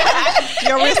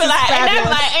your wrist is fabulous.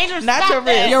 like, Angel, Not stop your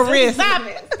that. wrist. Your wrist. Stop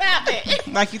it. Stop it.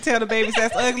 Like you tell the babies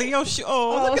that's ugly. Yo, look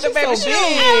at the she's baby so shoe.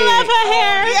 big. I love her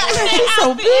hair. She's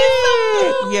so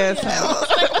big. Yes,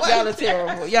 honey. Y'all are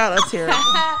terrible. Y'all are terrible.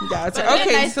 Y'all are terrible. Being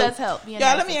Okay, nice so does help. Being y'all,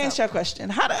 nice let me does ask you a question.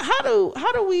 How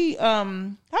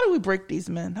do we break these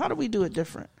men? How do we do it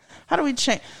different? How do we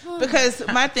change? Because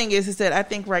my thing is that I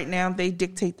think right now they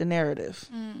dictate the narrative.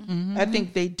 I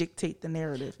think they dictate the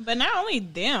narrative. But not only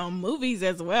them, movies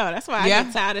as well. That's why I Yeah.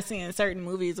 get tired of seeing certain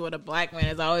movies where the black man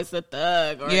is always the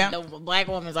thug or Yeah. the black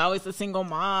woman is always the single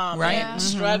mom Right. and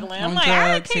struggling. I'm On like,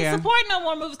 drugs, I can't yeah. support no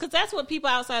more movies because that's what people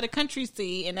outside the country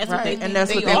see and that's what they Right. think And that's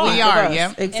they what they are. think we of are, us. yeah.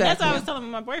 Exactly. And that's what I was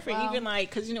telling my boyfriend, even like,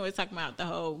 because, it's talking about the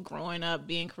whole growing up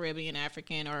being Caribbean,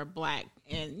 African, or black.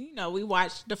 And, we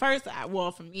watched the first,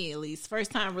 well, for me at least,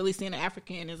 first time really seeing an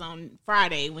African is on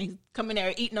Friday when he's coming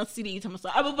there eating on CD. Telling me,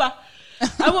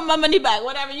 I want my money back,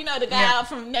 whatever. The guy out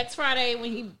from next Friday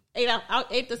when he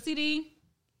ate the CD.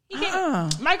 He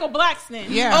Michael Blackston.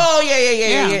 Yeah. Oh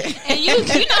yeah. And you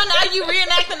now you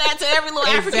reenacting that to every little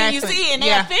African you Exactly. see, and they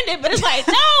Yeah. offended. But it's like,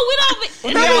 no, we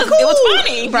don't. That was It was cool.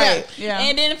 funny, Right. Yeah.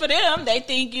 And then for them, they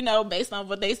think based on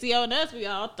what they see on us, we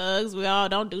all thugs. We all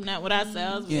don't do nothing with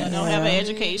ourselves. We don't have an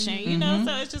education.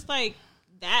 So it's just like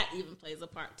that even plays a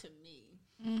part to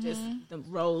me. Just the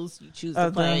roles you choose to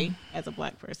play as a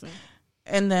black person.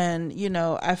 And then,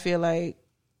 I feel like,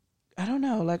 I don't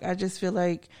know, like, I just feel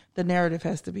like the narrative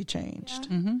has to be changed.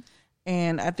 Yeah.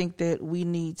 And I think that we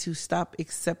need to stop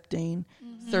accepting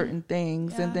certain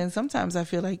things. Yeah. And then sometimes I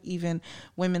feel like even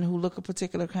women who look a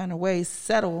particular kind of way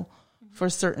settle for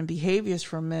certain behaviors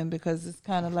from men because it's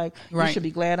kind of like, you Right. should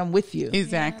be glad I'm with you.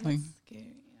 Exactly.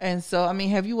 And so, I mean,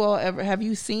 have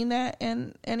you seen that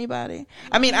in anybody?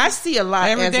 I mean, I see a lot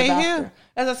Every as day a doctor. here.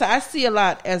 As I said, I see a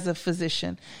lot as a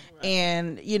physician,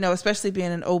 and especially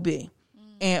being an OB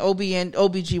and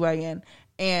OBGYN,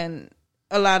 and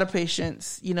a lot of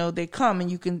patients, they come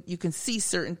and you can see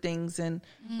certain things in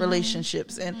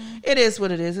relationships, and it is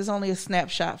what it is. It's only a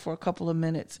snapshot for a couple of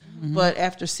minutes, but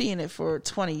after seeing it for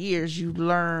 20 years, you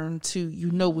learn to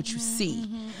know what you see.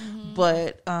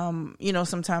 But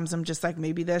sometimes I'm just like,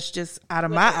 maybe that's just out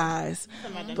of my eyes.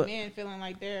 Somebody But- men feeling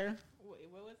like they're. What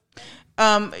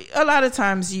was a lot of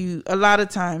times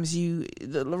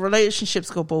the relationships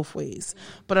go both ways,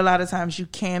 but a lot of times you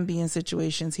can be in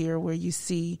situations here where you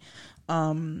see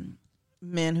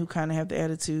men who kind of have the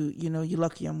attitude, you're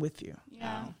lucky I'm with you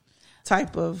Yeah.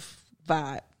 type of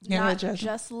vibe. Not Jasmine?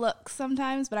 just looks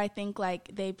sometimes, but I think like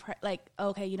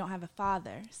okay, you don't have a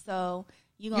father, so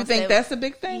you think that's a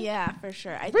big thing? Yeah, for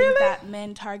sure. I Really? think that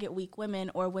men target weak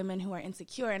women or women who are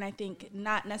insecure, and I think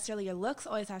not necessarily your looks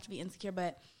always have to be insecure,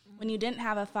 but when you didn't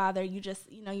have a father, you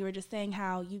just you were just saying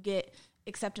how you get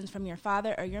acceptance from your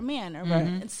father or your man, or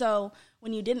and so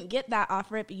when you didn't get that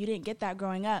off rip, you didn't get that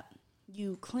growing up,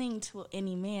 you cling to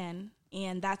any man,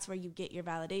 and that's where you get your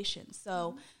validation.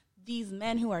 So these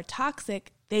men who are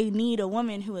toxic, they need a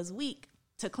woman who is weak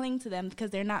to cling to them because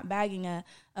they're not bagging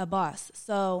a boss.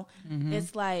 So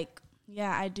it's like,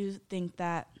 yeah, I do think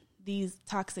that these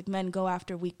toxic men go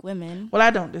after weak women. Well, I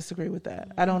don't disagree with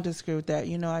that. I don't disagree with that.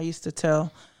 I used to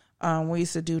tell We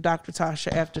used to do Dr.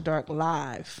 Tasha After Dark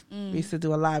live. We used to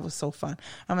do a live. It was so fun.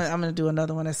 I'm gonna do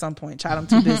another one at some point. Child, I'm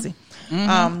too busy.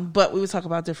 But we would talk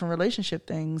about different relationship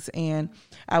things, and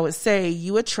I would say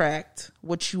you attract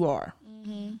what you are.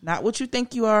 Not what you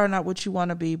think you are, not what you want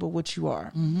to be, but what you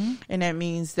are. And that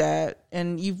means that,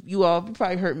 and you all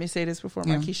probably heard me say this before,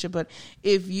 Markeisha, but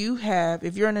if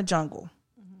you're in a jungle,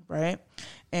 right,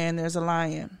 and there's a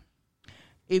lion,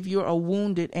 if you're a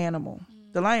wounded animal,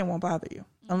 the lion won't bother you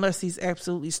unless he's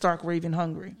absolutely stark, raving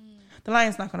hungry. The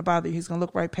lion's not going to bother you. He's going to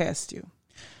look right past you.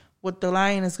 What the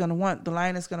lion is going to want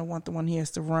the one he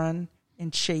has to run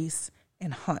and chase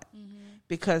and hunt.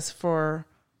 Because for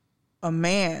a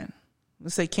man,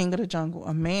 let's say king of the jungle,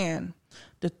 a man,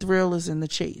 the thrill is in the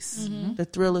chase. The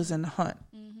thrill is in the hunt.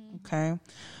 Okay?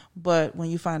 But when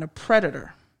you find a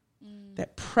predator,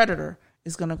 that predator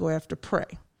is going to go after prey.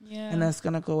 And that's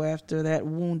going to go after that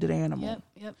wounded animal.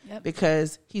 Yep.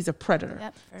 Because he's a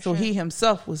predator. So he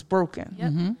himself was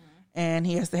broken. And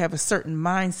he has to have a certain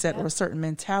mindset or a certain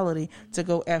mentality to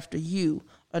go after you,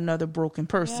 another broken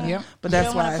person. But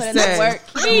that's why I said,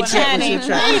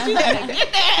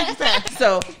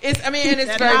 so it's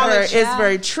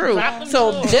very true.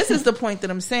 So this is the point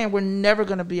that I'm saying. We're never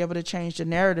going to be able to change the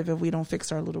narrative if we don't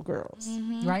fix our little girls.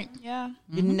 Right? Yeah.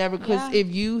 You never, because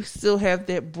if you still have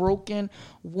that broken,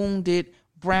 wounded,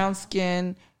 brown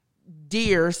skin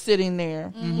deer sitting there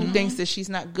who thinks that she's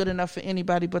not good enough for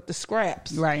anybody but the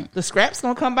scraps. Right. The scraps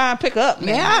gonna come by and pick up.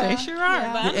 Man. Yeah, they sure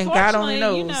are. But and God only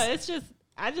knows. It's just,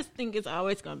 I just think it's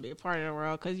always going to be a part of the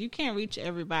world because you can't reach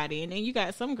everybody. And then you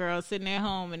got some girls sitting at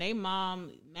home and they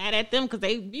mom mad at them because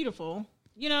they beautiful.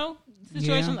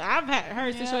 Situations. I've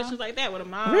heard situations like that with a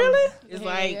mom. Really? It's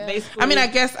like basically. I mean, I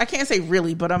guess I can't say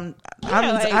really, but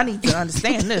I need to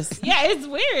understand this. Yeah, it's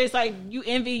weird. It's like you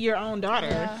envy your own daughter.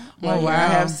 Yeah. Oh, wow. I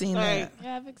have seen that.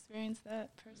 Yeah, I've experienced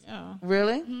that personally. Yeah.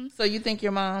 Really? So you think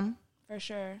your mom? For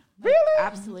sure. Really?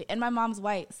 Absolutely. And my mom's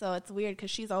white, so it's weird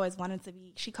because she's always wanted to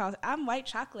be, she calls, I'm white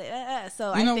chocolate.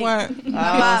 So you know what? So it's the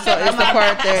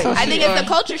part that I think it's the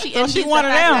culture she envies. She one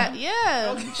of them.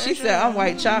 She said, I'm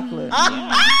white chocolate.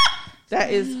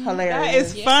 That is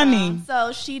hilarious. That is funny.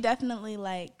 So she definitely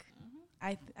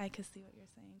I could see what you're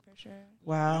saying for sure.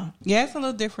 Wow. Yeah, it's a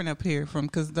little different up here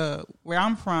because where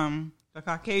I'm from, the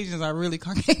Caucasians are really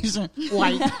Caucasian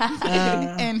white.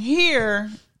 And here,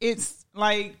 it's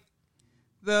like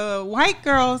the white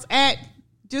girls act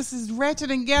just as wretched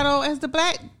and ghetto as the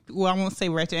black. Well, I won't say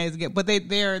wretched as ghetto, but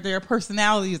their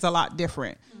personality is a lot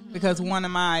different. Because one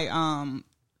of my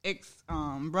ex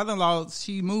brother-in-law,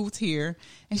 she moved here,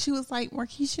 and she was like,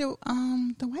 Markeisha,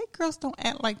 the white girls don't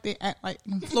act like they act like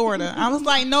in Florida. I was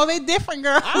like, no, they different,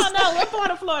 girls. I don't know what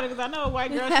part of Florida, because I know a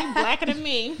white girl, she's blacker than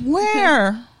me.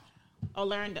 Where?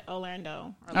 Orlando. Oh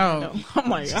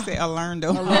my God. She said Orlando.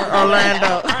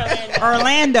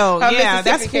 Orlando. Yeah,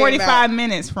 that's 45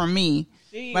 minutes from me.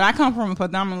 Jeez. But I come from a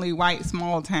predominantly white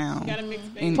small town. Got a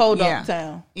mixed baby. Podunk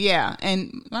town. Yeah,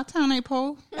 and my town ain't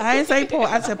Po. I didn't say Po.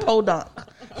 I said Podunk.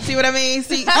 See what I mean?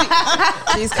 See,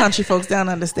 these country folks don't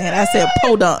understand. I said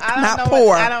Podunk, not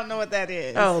poor. I don't know what that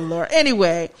is. Oh Lord.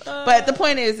 Anyway, but the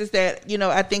point is that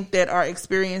I think that our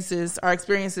experiences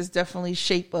definitely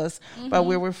shape us by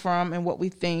where we're from and what we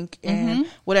think and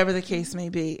whatever the case may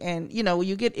be. And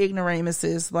you get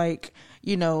ignoramuses like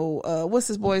what's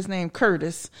his boy's name,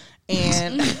 Curtis,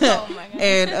 and look,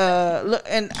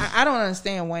 and I don't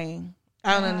understand Wayne.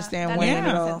 I don't understand Wayne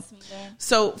at all.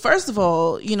 So first of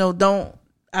all,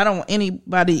 I don't want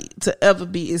anybody to ever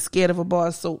be as scared of a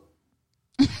bar soap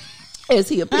as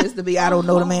he appears to be. I don't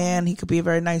know the man. He could be a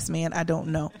very nice man. I don't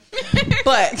know.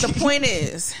 But the point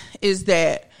is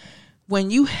that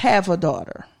when you have a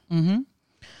daughter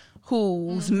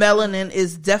whose melanin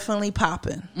is definitely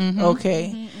popping,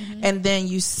 okay, and then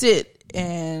you sit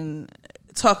and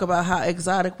talk about how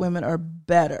exotic women are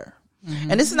better.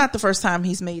 And this is not the first time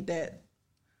he's made that.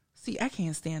 See, I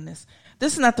can't stand this.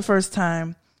 This is not the first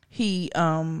time he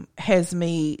has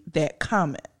made that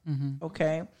comment.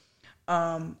 Okay.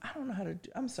 I don't know how to do.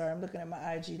 I'm sorry. I'm looking at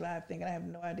my IG live thing and I have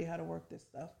no idea how to work this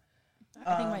stuff.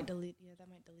 I think that might delete the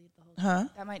whole thing. Huh?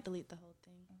 That might delete the whole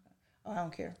thing. Oh, I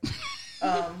don't care.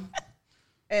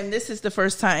 And this is the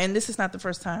first time, and this is not the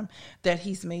first time that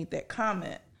he's made that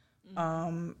comment.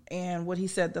 And what he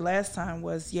said the last time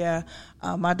was,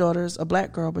 my daughter's a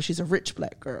black girl, but she's a rich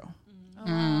black girl.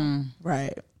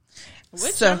 Right.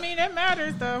 Which, that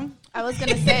matters, though. I was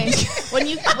going to say, when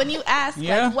you ask,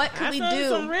 what can we do?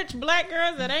 Some rich black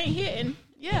girls that ain't hitting.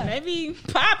 Yeah. They be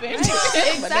popping.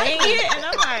 Exactly. But they ain't hitting.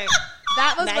 I'm like,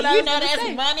 that was now what I was that's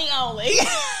say. money only.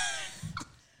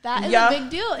 That is a big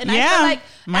deal. And I feel like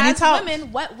as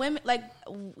women, what women, like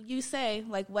you say,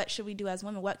 like, what should we do as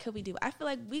women? What could we do? I feel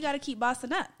like we got to keep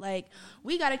bossing up. Like,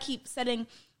 we got to keep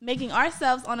making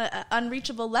ourselves on an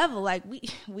unreachable level. Like,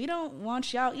 we don't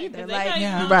want y'all either. Like,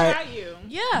 try you.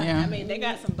 Yeah. I mean, they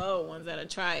got some bold ones that'll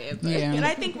try it. But. And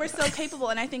I think we're so capable.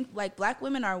 And I think, like, Black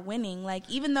women are winning. Like,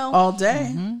 even though all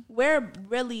day, we're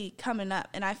really coming up.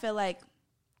 And I feel like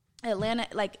Atlanta,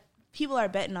 like, people are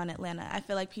betting on Atlanta. I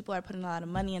feel like people are putting a lot of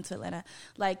money into Atlanta.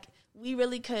 Like, we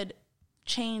really could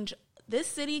change. This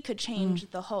city could change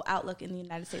the whole outlook in the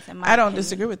United States. I don't opinion.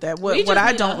 Disagree with that. What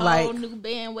I don't like, a new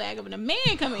bandwagon when a man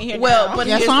come in here. Well, but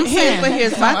that's what I'm saying. But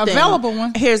here's my thing. Available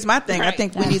one. Here's my thing. Right. I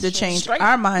think we need to change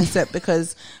our mindset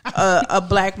because a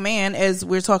Black man, as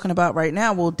we're talking about right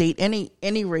now, will date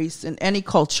any race and any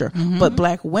culture. But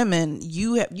Black women,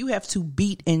 you have to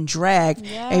beat and drag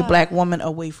a Black woman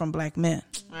away from Black men.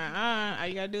 All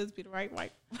you gotta do is be the right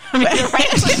white.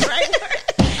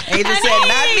 They just said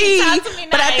not me,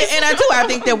 but I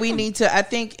think that we need to. I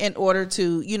think in order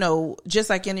to, just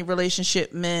like any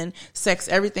relationship, men, sex,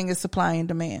 everything is supply and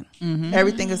demand.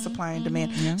 Everything is supply and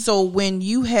demand. Yeah. So when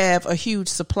you have a huge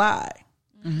supply,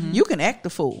 you can act the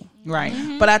fool, right?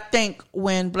 But I think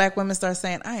when Black women start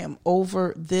saying, "I am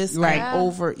over this, I'm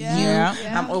over you,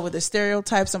 I'm over the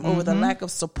stereotypes, I'm over the lack of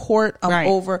support, I'm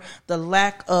over the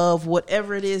lack of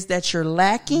whatever it is that you're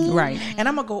lacking, and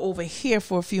I'm gonna go over here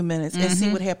for a few minutes and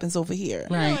see what happens over here."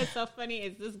 You know what's so funny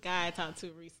is this guy I talked to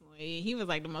recently. He was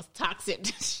like the most toxic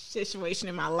situation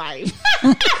in my life.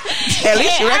 At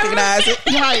least you recognize it,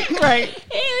 right?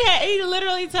 He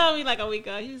literally told me like a week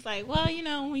ago. He was like, "Well,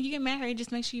 when you get married,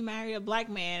 just make sure you marry a Black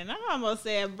man." And I almost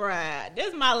said, "Bruh, this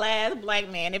is my last Black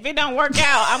man. If it don't work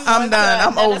out, I'm done.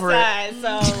 I'm over it."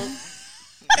 So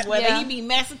whether he be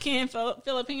Mexican,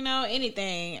 Filipino,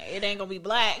 anything, it ain't gonna be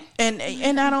Black. And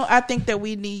I think that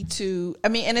we need to. I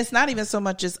mean, and it's not even so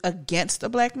much as against a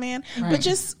Black man, but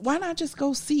just why not just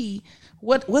go see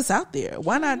what's out there?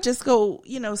 Why not just go,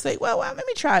 say, well, let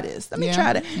me try this. Let me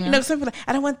try that. Some people are like,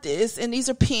 I don't want this, and these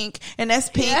are pink, and that's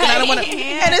pink, and I don't want to.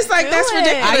 And it's like, that's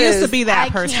ridiculous. I used to be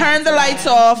that person. Turn the lights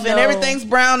off, and everything's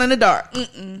brown in the dark.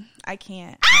 I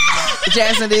can't.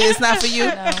 Jasmine, it's not for you?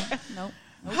 No.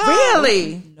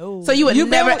 Really? No. So you would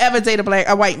never ever date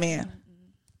a white man?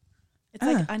 It's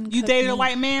like uncooked. You dated a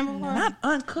white man before? Not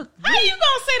uncooked. How you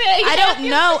gonna say that? I don't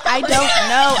know.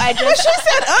 I just. She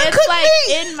said uncooked it's like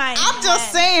meat. in my. I'm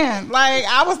just saying. Like,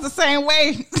 I was the same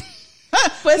way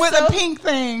with the pink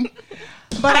thing,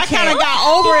 but I kind of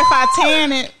got over if I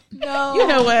tan it. No. You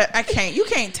know what? I can't. You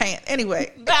can't tan.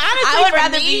 Anyway. But honestly, I would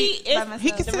rather be by myself.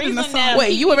 He can sit in the sun.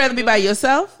 Wait, you would rather be by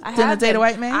yourself than to date a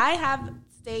white man? I have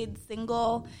stayed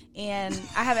single, and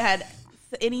I haven't had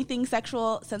anything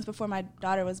sexual since before my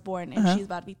daughter was born, and she's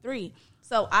about to be 3.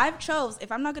 So I've chose, if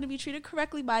I'm not going to be treated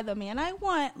correctly by the man I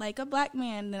want, like a Black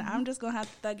man, then I'm just going to have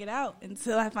to thug it out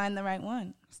until I find the right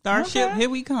one. Starship, here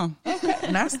we come.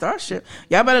 Not Starship.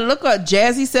 Y'all better look up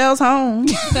Jazzy Sells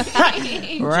Homes.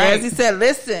 Jazzy said,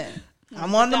 listen,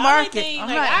 I'm on the market. Thing,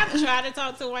 I've tried to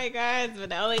talk to white guys, but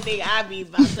the only thing I be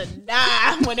about to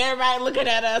die when everybody looking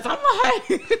at us, I'm like,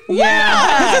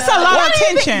 it's a lot of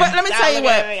attention. But let me tell you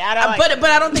what.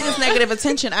 But I don't think it's negative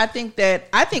attention. I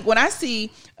think when I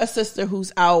see a sister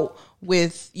who's out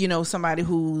with somebody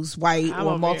who's white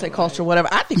or multicultural, whatever,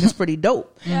 I think it's pretty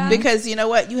dope because you know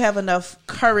what, you have enough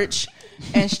courage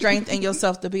and strength in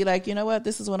yourself to be like, you know what,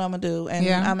 this is what I'm gonna do, and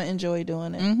I'm gonna enjoy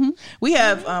doing it. We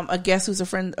have a guest who's a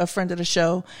friend of the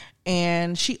show,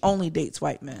 and she only dates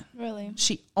white men. Really?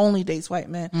 She only dates white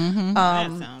men.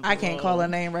 I can't call her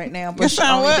name right now, but she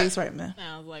only dates white men.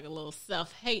 Sounds like a little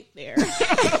self-hate there.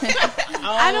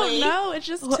 I don't know. It's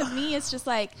just, to me, it's just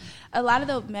like a lot of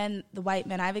the white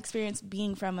men I've experienced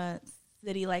being from a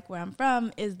city like where I'm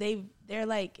from is they're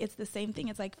like, it's the same thing.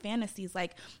 It's like fantasies.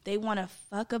 Like, they want to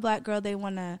fuck a Black girl. They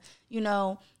want to,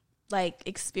 like,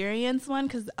 experience one,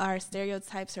 because our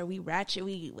stereotypes are we ratchet,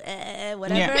 we whatever.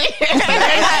 Yeah.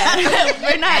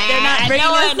 They're not bringing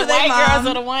us to the their white mom. girls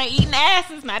are the one eating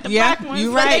asses, not the Black ones.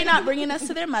 So they're not bringing us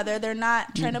to their mother. They're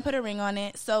not trying to put a ring on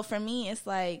it. So for me, it's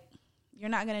like, you're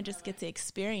not going to just get to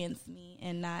experience me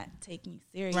and not take me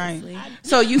seriously. Right.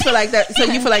 So you feel like that? So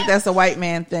you feel like that's a white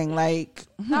man thing? Like,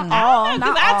 not all.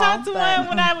 Because I talked to one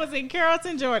when I was in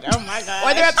Carrollton, Georgia. Oh my god!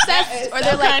 Or they're obsessed, or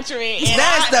they're like, country.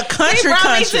 That's the country. He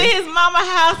brought me to his mama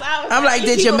house. I'm like,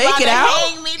 did you make it out?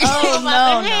 Oh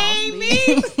no,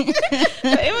 mean?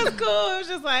 It was cool. It was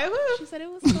just like, whoo. She said it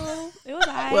was cool. It was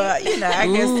alright. Well, you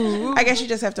know, I guess you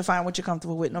just have to find what you're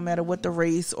comfortable with, no matter what the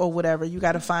race or whatever. You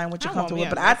got to find what you're comfortable with.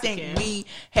 But I think we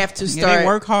have to start. They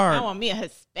work hard. I want me a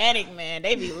Hispanic man.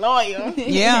 They be loyal.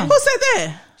 Yeah. Who said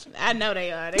that? I know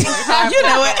they are. They work hard. You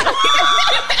know it.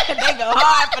 They go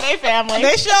hard for their family.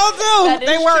 They sure do.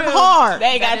 They work true. hard. They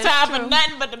ain't got time for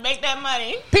nothing but to make that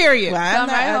money. Period. Well,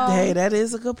 right hey, that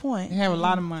is a good point. They have a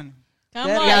lot of money. Come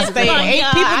That on, gotta stay come on, 8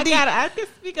 y'all. people I deep. I can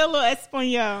speak a little Espanol.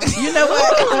 You know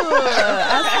what?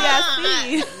 I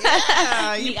see.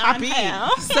 Yeah, you poppy.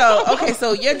 So, okay,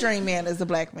 so your dream man is a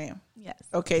black man. Yes.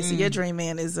 Okay, so your dream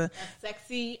man is a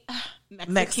Sexy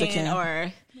Mexican.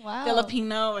 or Wow.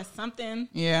 Filipino or something.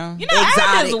 Yeah. You know, I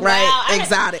exotic, was right? wild.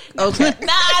 Exotic. Okay.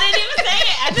 No, I didn't even say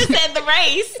it. I just said the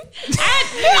race.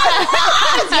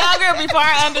 I was younger before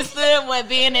I understood what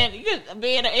being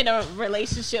in a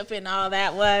relationship and all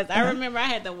that was. I remember I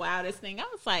had the wildest thing. I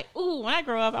was like, ooh, when I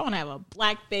grow up, I want to have a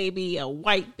black baby, a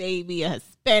white baby, a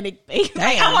Hispanic baby.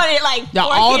 Like, I wanted like Yeah,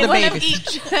 4 all kids, the one of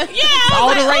babies. each. Yeah, I All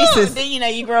was the like, races. ooh.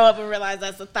 Then you grow up and realize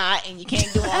that's a thought, and you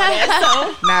can't do all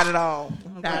that. So. Not at all.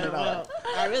 Not at all. Well,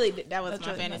 I really that was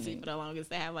my fantasy for the longest,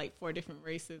 to have like 4 different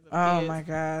races. Of Oh kids. my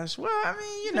gosh. Well, I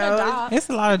mean, you Can know, adopt. It's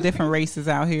a lot of different races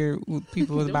out here with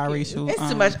people with biracial. it's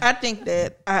too much. I think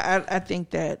that I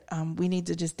think that we need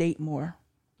to just date more.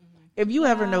 If you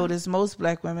ever notice, most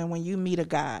black women, when you meet a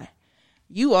guy,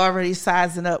 you already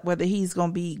sizing up whether he's going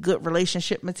to be good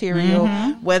relationship material,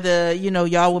 whether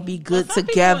y'all will be good Some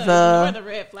together. people ignore the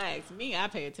red flags. Me, I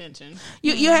pay attention.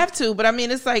 You have to, but I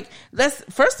mean, it's like, let's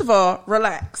first of all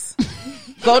relax.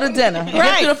 Go to dinner,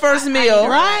 get to the first meal,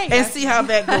 and see how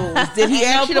that goes. Did he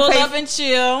ask you to pull pay? up and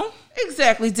chill.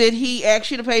 Exactly. Did he ask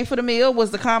you to pay for the meal?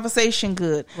 Was the conversation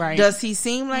good? Right. Does he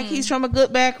seem like he's from a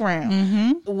good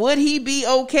background? Would he be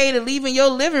okay to leave in your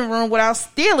living room without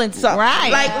stealing something?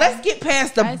 Right. Like, let's get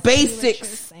past the I see basic what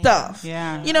you're saying. stuff.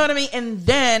 Yeah. You know what I mean? And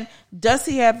then, does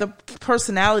he have the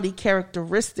personality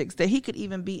characteristics that he could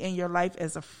even be in your life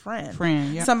as a friend?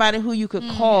 Yeah. Somebody who you could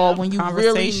call when you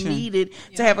really Conversation. needed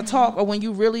to have a talk, or when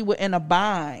you really were in a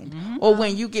bind, or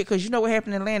when you get, because you know what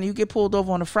happened in Atlanta, you get pulled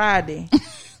over on a Friday.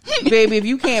 Baby, if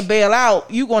you can't bail out,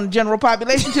 you going to general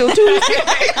population till Tuesday.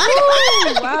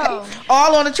 Ooh, wow.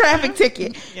 All on a traffic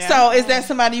ticket. Yeah. So is that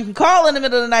somebody you can call in the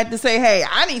middle of the night to say, hey,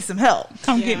 I need some help?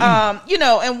 Come get me.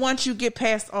 And once you get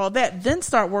past all that, then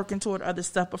start working toward other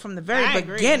stuff. But from the very I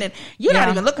agree. beginning, you're not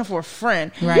Yeah. even looking for a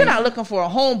friend. Right. You're not looking for a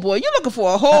homeboy. You're looking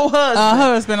for a whole husband. A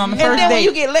husband on the And first then when date.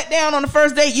 you get let down on the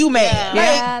first date, you mad. Yeah.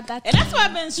 Like, Yeah, that's And that's why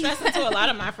I've been stressing to a lot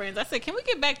of my friends. I said, can we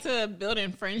get back to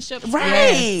building friendships?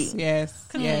 Right. Yes.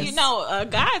 Yes. You know, a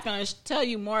guy's going to tell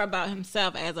you more about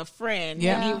himself as a friend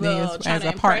Yeah. than he He will is try as to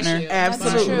a partner. impress you.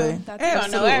 Absolutely. true. That's You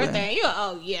don't know Absolutely. everything.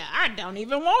 I don't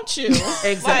even want you.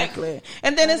 Exactly.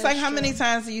 And then it's like, how many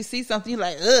times do you see something, you're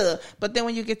like, ugh. But then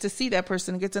when you get to see that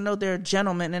person and get to know they're a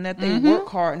gentleman and that they work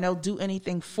hard and they'll do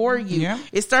anything for you, Yeah.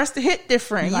 it starts to hit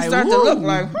different. Like, you start to look woo.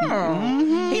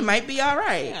 like, he might be all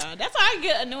right. Yeah, that's why I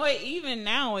get annoyed even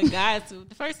now with guys.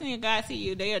 The first thing a guy see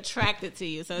you, they attracted to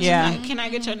you. So it's Yeah. like, can I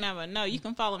get your number? No, you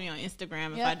can follow me on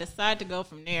Instagram. If Yeah. I decide to go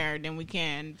from there, then we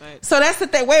can. But So that's the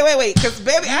thing. Wait. Because,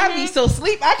 baby, I be so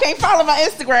sleep. I can't follow my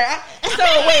Instagram.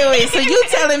 Wait. So you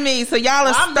telling me, so y'all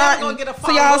are I'm never starting, gonna get a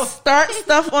so y'all follow. start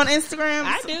stuff on Instagram?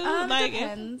 I do. like,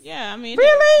 depends. yeah, I mean,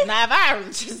 Really? Now, if I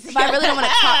just, If I really don't want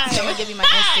to talk to you, I'm going to give you my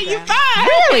Instagram. you fine.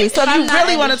 Really? So if I'm you not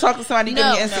really in want to the- talk to somebody, give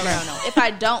me your No. Instagram. If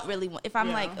I don't really want, if I'm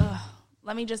Yeah. like, ugh,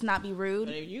 let me just not be rude.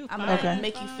 But if you I'm fine, going to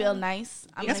make you feel nice.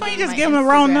 I'm That's gonna why you give just my give them the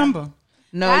wrong Instagram. number.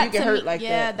 No, That you get to hurt me- like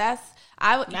yeah, that. that's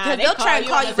I would Nah, because they they'll call try and you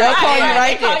call on you. the They'll side. call you Yeah,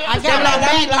 right they call there. you I on got a They be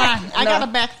like, back line. no. I got a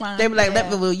back line. They be like,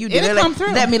 well, you did It'll it. come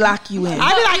through. Let me lock you in. I be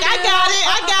like,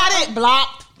 I got it.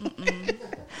 Blocked.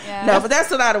 Yeah. No, but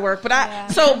that's a lot of work. But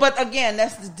but again,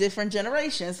 that's the different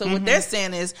generation. So what they're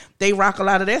saying is they rock a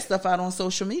lot of their stuff out on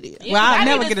social media. Yeah, Well, I'll I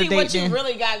never need to get a see date what then. you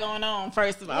really got going on,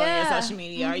 first of all, on Yeah. your social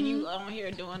media. Are you on here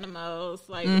doing the most?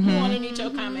 Like, who want to read your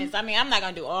comments? I mean, I'm not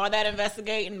going to do all that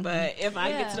investigating, but if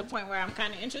I get to the point where I'm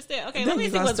kind of interested, okay, Then let me you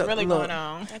see gonna what's start really to look. going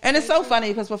on. And it's so funny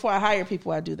because before I hire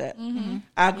people, I do that.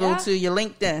 I go Yeah. to your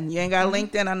LinkedIn. You ain't got a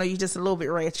LinkedIn. I know you just a little bit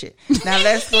ratchet. Now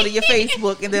let's go to your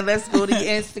Facebook and then let's go to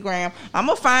your Instagram. I'm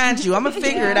gonna find you. I'm gonna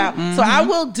figure it out. So I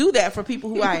will do that for people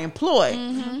who I employ.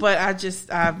 But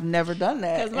I've never done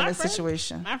that in a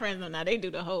situation. My friends now, they do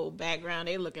the whole background.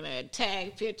 They looking at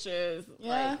tag pictures,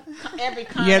 Yeah. like every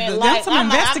comment. Yeah, there's like, some I'm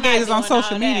like, I'm not investigators on doing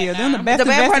social all media. that They're the now. best The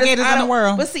bad part is investigators I in the don't-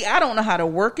 world. But see, I don't know how to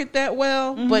work it that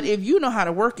well. But if you know how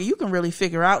to work it, you can really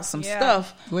figure out some Yeah.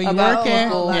 stuff Where you about work at,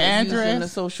 people your using address. the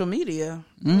social media.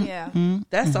 Yeah.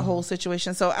 That's the whole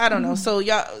situation. So I don't know. So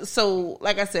y'all. So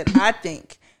like I said, I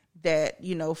think that,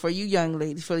 you know, for you young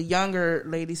ladies, for the younger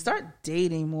ladies, start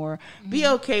dating more. Be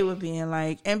okay with being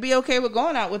like, and be okay with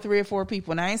going out with 3 or 4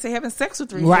 people. And I ain't say having sex with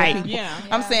 3 or 4 people. Yeah.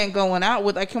 I'm saying going out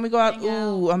with, like, can we go out?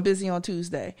 Ooh, I'm busy on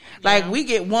Tuesday. Like, we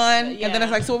get one, and then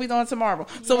it's like, so what we doing tomorrow?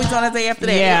 So we doing the day after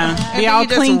that. Yeah. And then you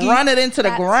just run it into the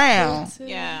ground.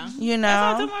 Yeah. You know? That's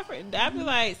what I told my friend. I'd be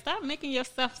like, stop making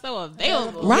yourself so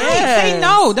available. Right. Yes. Say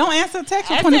no. Don't answer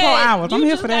text for 24 hours. I'm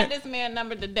here for that. You just got this man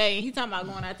number today, and he talking about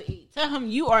going out to eat. Tell him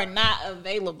you are not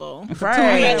available. Right.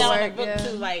 Right now in the book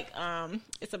too, like,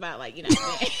 it's about, like, you know,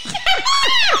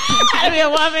 how to be a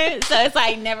woman. So it's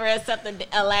like never accept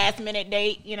a last minute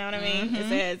date. You know what I mean? It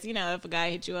says, you know, if a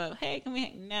guy hit you up, hey, can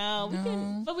we? No, we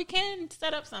can, but we can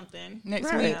set up something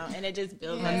Next week. You know, and it just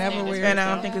builds. I never wear And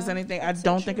I don't think there's anything. I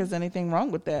don't think there's anything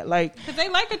wrong with that. Like, because they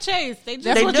like a chase. They just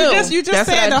That's they what do. you just That's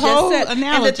said what I the whole said.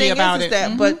 analogy and the thing about is it.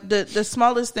 that, but the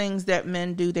smallest things that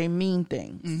men do, they mean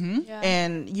things,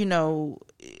 and you know,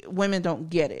 women don't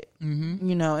get it.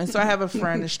 You know, and so I have a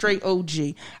friend, a straight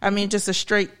OG. I mean, just a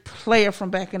straight player from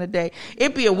back in the day.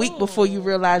 It'd be a week before you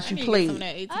realize you played.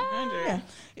 Yeah.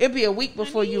 It'd be a week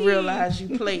before you realize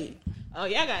you played. Oh,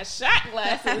 y'all got shot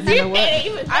glasses. You know what?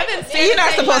 I've been See, you're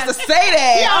not supposed to say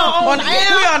that on the air.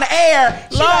 We're on the air.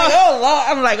 Lord, oh Lord,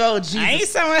 I'm like, oh Jesus. I ain't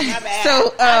someone.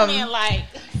 So, I mean, like,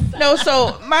 no,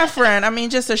 so my friend, I mean,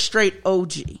 just a straight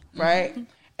OG, right?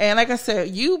 And like I said,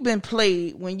 you've been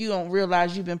played when you don't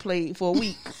realize you've been played for a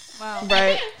week. Wow.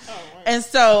 Right? And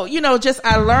so, you know, just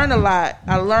I learned a lot.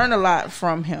 I learned a lot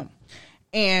from him.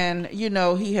 And, you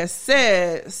know, he has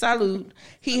said, salute,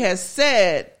 he has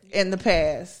said in the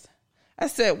past, I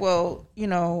said, well, you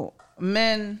know,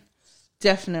 men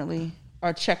definitely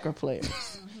are checker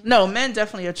players. No, men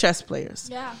definitely are chess players.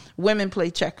 Yeah. Women play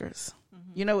checkers.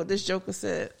 You know what this joker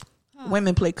said?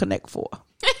 Women play Connect 4.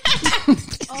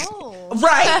 Oh.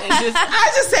 Right.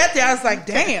 I just sat there. I was like,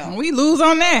 damn. We lose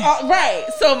on that. Right.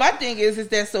 So my thing is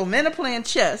that so men are playing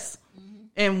chess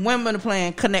and women are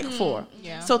playing Connect 4.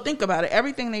 Yeah. So think about it.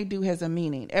 Everything they do has a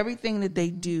meaning. Everything that they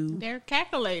do, they're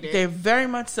calculated. they're very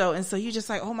much so. And so you just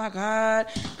like, oh my God,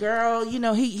 girl, you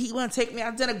know, he want to take me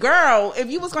out to dinner. Girl, if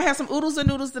you was going to have some oodles and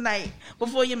noodles tonight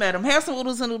before you met him, have some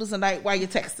oodles and noodles tonight while you're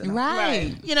texting him.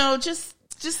 Right. You know, just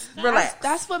relax.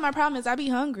 That's what my problem is. I be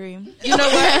hungry. You know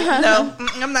what? No,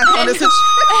 I'm not doing this with you.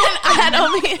 I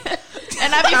don't be,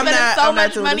 and I be I'm spending not- so I'm not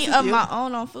much doing money this with of you. my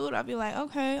own on food. I'll be like,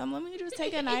 okay, let me just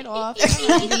take a night off.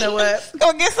 You know what?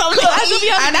 Go get some.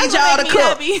 I need y'all to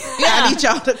cook. I need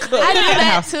y'all to cook.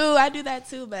 I do that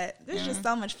too, but there's just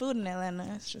so much food in Atlanta.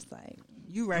 It's just like,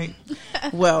 You right.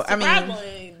 Well, I mean,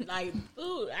 Probably, like,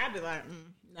 food, I'd be like,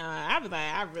 I'd be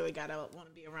like, I really gotta want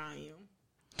to be around you.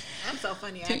 I'm so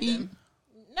funny. To eat.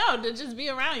 No, to just be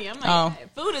around you. I'm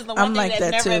like, food is the one I'm thing like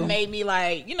that's that never too. made me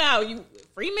like, you know, you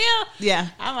free meal. Yeah.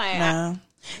 I'm like, no.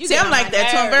 you See, get I'm on like my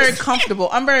that too. I'm nerves. very comfortable.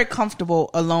 I'm very comfortable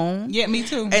alone. Yeah, me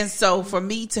too. And so for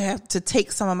me to have to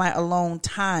take some of my alone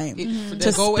time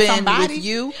to go with spend somebody? with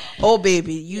you, oh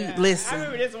baby, you I listen.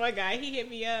 remember this one guy. He hit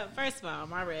me up. First of all,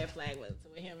 my red flag was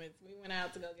with him. Is we went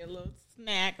out to go get a little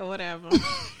snack or whatever.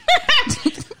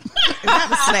 It's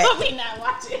not a snack. Hope he not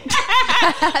watching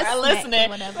or listening. or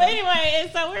whatever. But anyway,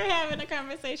 and so we're having a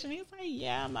conversation. He's like,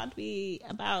 "Yeah, I'm about to be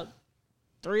about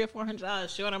 $300 or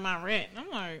 $400 short on my rent." And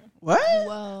I'm like, What?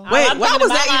 whoa. Wait, I'm why thinking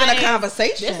was about that even mine a is,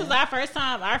 conversation? This was our first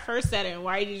time, our first setting.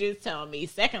 Why did you just tell me?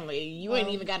 Secondly, you ain't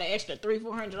even got an extra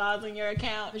 $300-$400 in your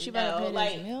account. But you better pay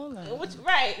this meal, or-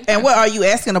 Right. And what are you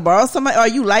asking to borrow somebody? Are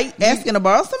you light asking to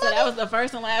borrow So somebody? that was the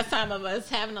first and last time of us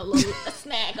having a little a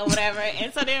snack or whatever.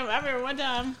 And so then I remember one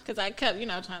time, because I kept,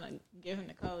 trying to give him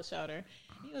the cold shoulder.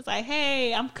 He was like,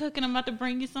 "Hey, I'm cooking. I'm about to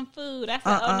bring you some food." I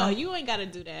said, "Oh no, you ain't got to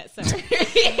do that, sir."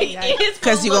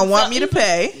 Because you gonna want me to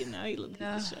pay. He looked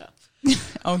at the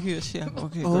chef. Oh, here's a chef.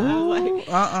 Okay. Ooh,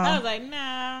 I was like,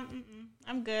 "Nah,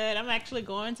 I'm good. I'm actually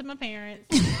going to my parents."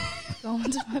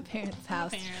 Going to my parents'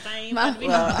 house. I ain't about to be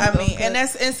Well, I mean,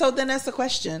 and so then that's the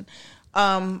question.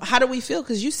 How do we feel?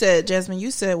 Because you said, Jasmine,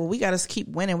 well, we got to keep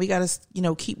winning. We got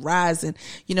to, keep rising.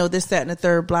 This, that, and the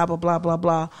third. Blah blah blah blah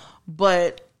blah.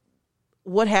 But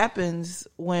what happens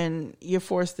when you're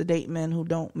forced to date men who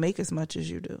don't make as much as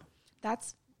you do?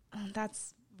 That's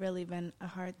really been a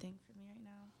hard thing for me right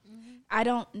now. I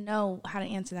don't know how to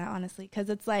answer that, honestly, because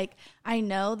it's like I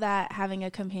know that having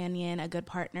a companion, a good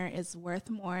partner, is worth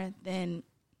more than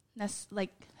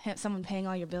someone paying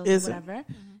all your bills Is or it? whatever.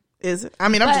 Is it? I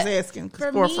mean, I'm But just asking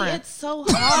for for a me, friend. it's so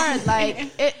hard.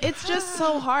 Like it's just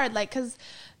so hard. Like, because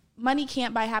money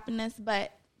can't buy happiness,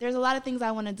 but there's a lot of things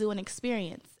I want to do and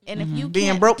experience. And if you Being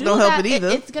can't broke do don't help that, it either.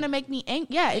 it's gonna make me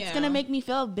it's gonna make me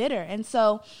feel bitter. And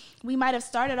so we might have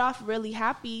started off really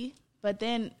happy, but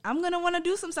then I'm gonna want to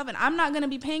do some stuff, and I'm not gonna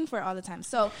be paying for it all the time.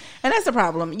 So, and that's the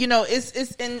problem. You know, it's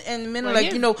and men are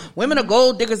like, you know, women are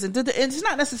gold diggers, and it's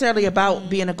not necessarily about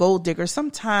being a gold digger.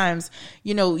 Sometimes,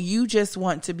 you know, you just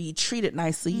want to be treated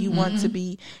nicely. You want to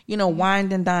be, you know,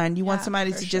 wined and dined. You want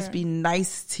somebody to just be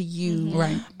nice to you,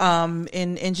 right?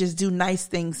 And just do nice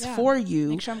things for you.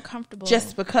 Make sure I'm comfortable.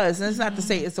 Just because, and it's not to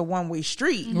say it's a one-way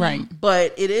street, right?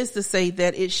 But it is to say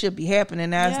that it should be happening.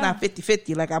 Now it's not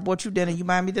 50-50. Like I bought you dinner, you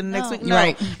buy me dinner next week. No,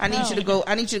 right. I need you to go.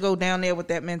 I need you to go down there with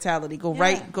that mentality. Go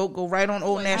right on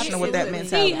Old National with that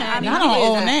mentality. Not on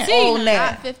Old Nat. Old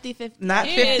Nat. Not 50-50. Not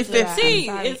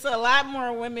 50-50. It's a lot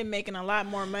more women making a lot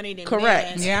more money than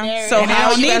correct. men. Yeah. So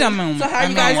how you need them? So how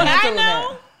you guys what I handling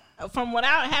know that? from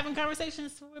without having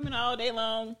conversations with women all day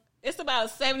long, it's about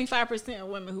 75% of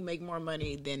women who make more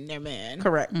money than their men.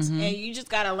 Correct. And you just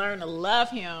got to learn to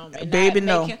love him. And baby, not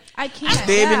no. make him, I can't.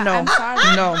 Baby, no. I'm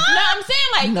sorry. No. No, I'm saying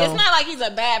like No. it's not like he's a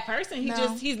bad person.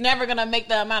 No. He's never gonna make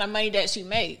the amount of money that she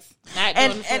makes. Not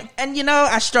doing And you know,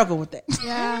 I struggle with that.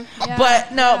 Yeah.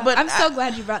 But no, but I'm so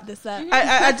glad you brought this up.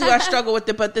 I do. I struggle with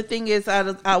it. But the thing is,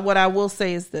 what I will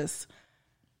say is this: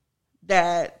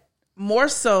 that more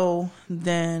so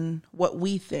than what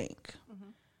we think,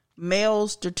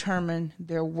 males determine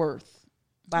their worth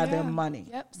by their money.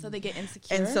 Yep. So they get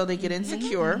insecure. And so they get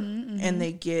insecure and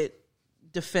they get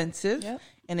defensive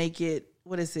and they get,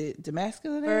 what is it,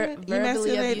 demasculated?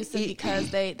 verbally abusive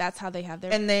because that's how they have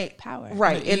their power.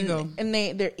 Right. Their ego. And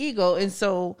their ego. And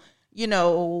so, you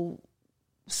know,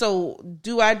 so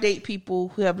do I date people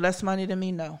who have less money than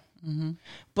me? No.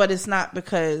 But it's not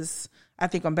because I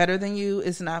think I'm better than you.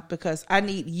 It's not because I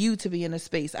need you to be in a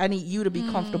space. I need you to be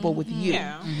comfortable with you.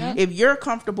 Yeah. If you're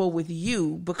comfortable with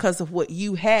you because of what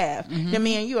you have, then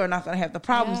me and you are not going to have the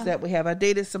problems that we have. I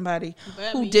dated somebody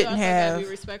who didn't have. Be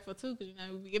respectful too, because you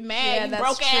know we get mad, you that's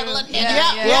broke ass true. little nigga.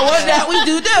 Yeah. Well, what that we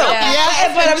do.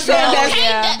 But I'm saying that's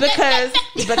Yeah.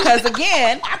 because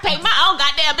again, I pay my own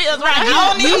goddamn bills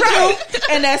right.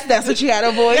 and that's what you got to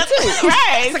avoid too.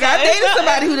 Right. It's like I dated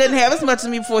somebody who didn't have as much as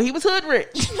me before he was hood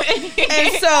rich.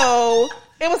 And so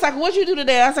it was like, what'd you do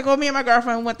today? I was like, oh, me and my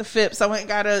girlfriend went to Phipps. I went and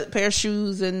got a pair of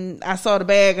shoes and I saw the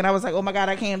bag and I was like, oh my God,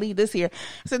 I can't leave this here.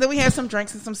 So then we had some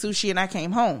drinks and some sushi and I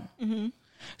came home.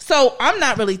 So I'm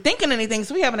not really thinking anything.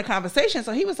 So we having a conversation.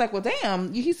 So he was like, well,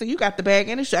 damn. He said, you got the bag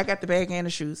and the shoes. I got the bag and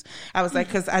the shoes. I was like,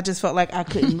 because I just felt like I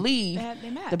couldn't leave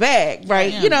the bag.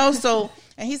 Right. You know, so.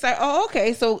 And he's like, oh,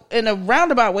 okay. So in a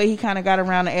roundabout way, he kind of got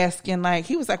around to asking, like,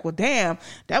 he was like, well, damn,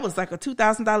 that was like a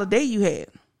 $2,000 day you had.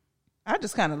 I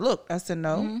just kind of looked. I said,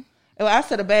 no. Well, I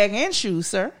said a bag and shoes,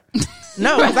 sir.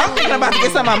 No, because I'm thinking about to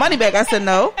get some of my money back. I said,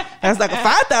 no. That's like a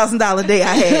 $5,000 day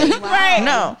I had. Right.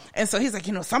 No. And so he's like,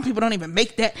 you know, some people don't even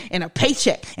make that in a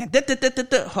paycheck. And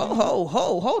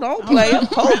hold on, player.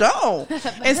 Hold on.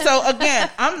 And so again,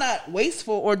 I'm not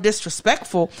wasteful or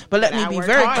disrespectful, but let me be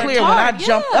very clear. When I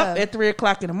jumped up at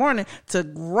 3:00 in the morning to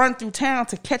run through town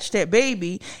to catch that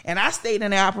baby, and I stayed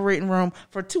in the operating room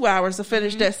for 2 hours to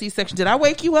finish that C-section. Did I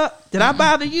wake you up? Did I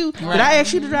bother you? Did I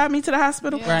ask you to drive me to the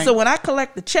hospital? Right. So when I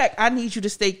collect the check, I need you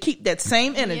to keep that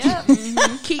same energy.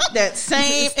 Keep that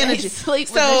same energy. Sleep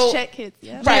with this check hits.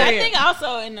 Yeah. Right. I think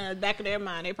also in the back of their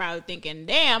mind, they probably thinking,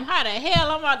 damn, how the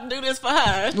hell I'm about to do this for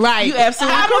her? Right. You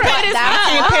absolutely I'm gonna correct. pay this I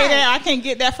can't pay that. I can't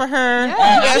get that for her. You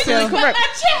absolutely correct.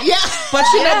 Yeah. But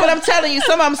you know, but I'm telling you,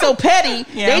 some of them so petty,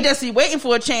 they just be waiting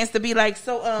for a chance to be like,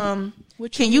 so,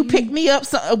 can you pick me up?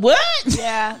 What?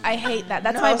 Yeah, I hate that.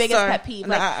 That's No, my biggest sorry. pet peeve.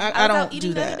 No, Like, I was don't out eating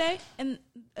do the that. other day, and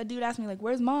a dude asked me, like,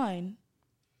 where's mine?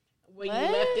 Where What?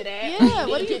 you left it at? Yeah,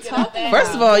 what are you talking about?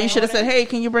 First of all, you should have said, hey,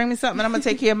 can you bring me something? I'm going to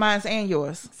take care of mine and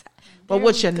yours. But There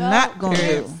what we you're go. not going to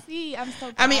There. do. See, I'm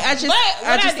so I mean, I just, But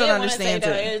I what just I don't did want to say understand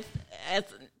though it. is,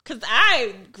 because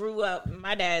I grew up,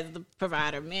 my dad's the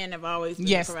provider. Men have always been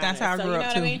Yes, the provider. that's how I So, grew you know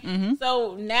up, what I too. mean?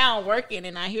 So now working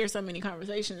and I hear so many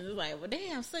conversations, it's like, well,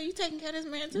 damn, so you taking care of this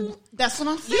man too? That's what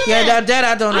I'm saying. Yeah, that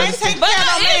I don't I ain't understand. taking But care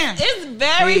of no man. it's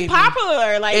very Baby.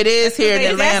 popular. Like It is here in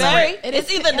it's Atlanta. very- It it's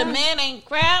is, either the yeah. man ain't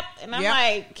crap, and I'm Yep.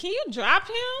 like, can you drop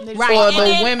him? Right. Or And the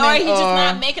then- women or he just are-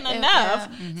 not making enough.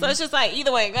 Yeah. So it's just like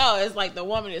either way it goes, it's like the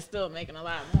woman is still making a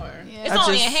lot more. Yeah. It's I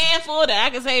only just- a handful that I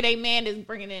can say they man is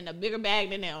bringing in a bigger bag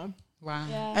than them. Wow.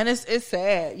 Yeah. And it's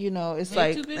sad, you know. It's They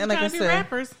like, too busy and like I trying to be said,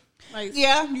 rappers. Like,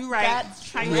 Yeah, you're right. That's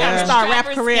Trying true. to start rap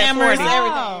Rappers, career at scammers,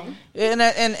 40.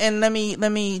 everything. and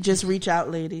let me just reach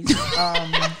out, ladies,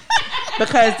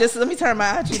 because this. Let me turn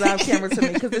my IG live camera to me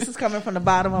because this is coming from the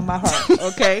bottom of my heart.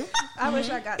 Okay, I wish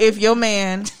I got if your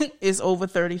man is over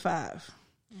 35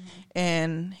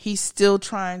 and he's still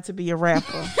trying to be a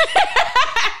rapper,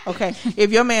 okay,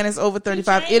 if your man is over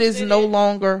 35, it is no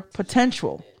longer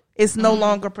potential. It's no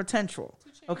longer potential.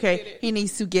 Okay, he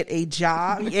needs to get a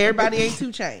job. Everybody ain't 2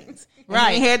 Chainz.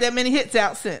 Right. He ain't had that many hits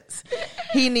out since.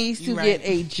 He needs to get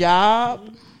a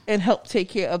job and help take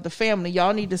care of the family.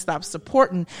 Y'all need to stop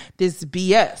supporting this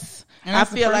BS. And I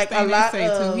feel like a lot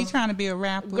of he's trying to be a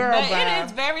rapper. Girl, but it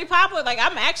is very popular. Like,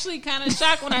 I'm actually kind of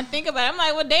shocked when I think about it. I'm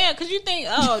like, well, damn, because you think,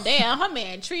 oh, damn, her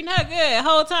man treating her good the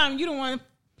whole time. You the one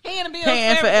paying the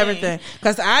bills for everything.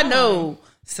 Because I know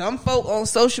some folk on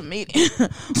social media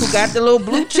who got the little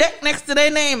blue check next to their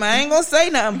name. I ain't gonna say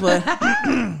nothing, but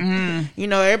you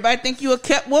know, everybody think you a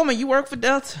kept woman. You work for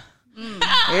Delta.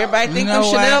 Everybody think them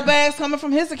Chanel bags coming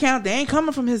from his account. They ain't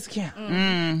coming from his account.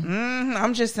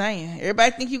 I'm just saying.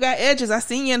 Everybody think you got edges. I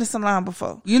seen you in the salon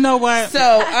before. You know what?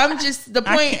 So I'm just the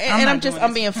point,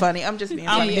 I'm being funny. I'm just being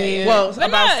funny. Well, but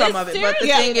about some of it. serious, But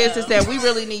the thing is that we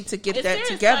really need to get that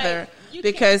together.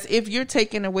 Because if you're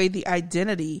taking away the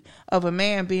identity of a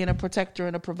man being a protector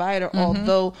and a provider,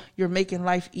 although you're making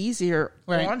life easier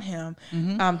on him,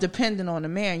 depending on the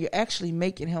man, you're actually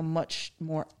making him much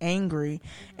more angry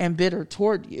and bitter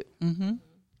toward you.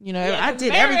 You know, I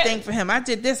did everything for him. I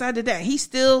did this, I did that. He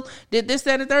still did this,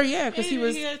 that, and the third. Yeah, because he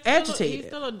was agitated. He's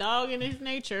still a dog in his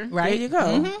nature. Right. There you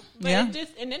go. But it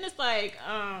just, and then it's like,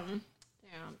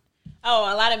 a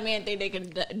lot of men think they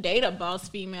can date a boss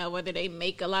female, whether they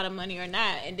make a lot of money or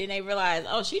not, and then they realize,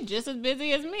 oh, she's just as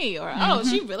busy as me, or oh,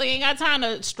 she really ain't got time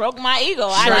to stroke my ego.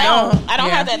 I don't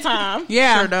have that time.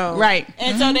 Sure don't. Right.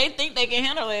 And so they think they can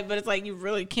handle it, but it's like you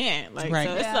really can't. Like,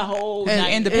 so it's a whole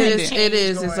independent. It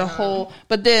is. It's a whole.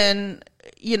 But then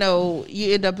you know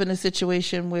you end up in a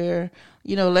situation where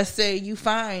let's say you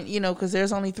find because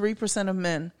there's only 3% of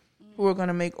men who are going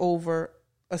to make over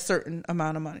a certain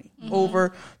amount of money,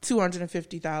 over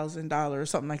 $250,000 or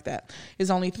something like that,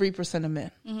 is only 3% of men.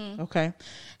 Okay,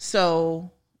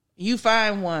 so you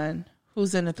find one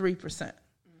who's in the 3%,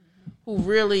 who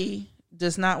really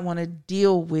does not want to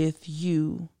deal with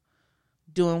you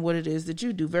doing what it is that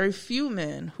you do. Very few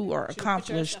men who are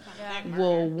accomplished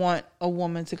will want a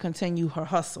woman to continue her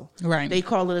hustle. Right? They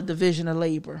call it a division of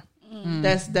labor.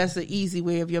 That's the easy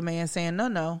way of your man saying,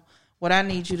 no, what I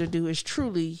need you to do is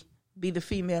truly be the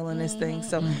female in this thing.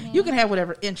 So you can have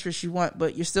whatever interest you want,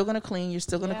 but you're still going to clean, you're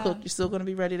still going to cook, you're still going to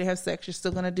be ready to have sex, you're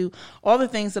still going to do all the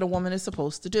things that a woman is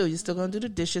supposed to do. You're still going to do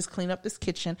the dishes, clean up this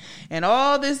kitchen, and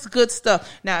all this good stuff.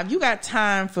 Now, if you got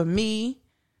time for me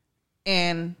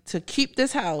and to keep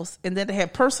this house and then to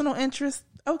have personal interest,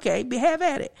 okay, have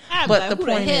at it. But the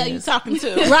point the hell you talking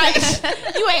to? Right.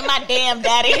 You ain't my damn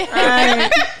daddy.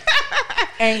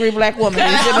 Angry black woman.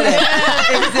 Exhibit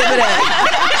that.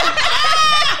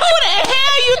 Who the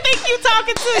hell you think you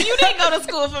talking to? You didn't go to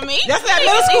school for me. That's that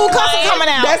middle school cussing coming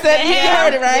out. That's that. You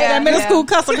heard it, right? Yeah, that middle school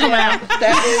cussing coming out.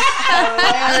 That is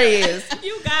hilarious.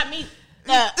 You got me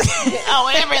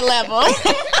on every level.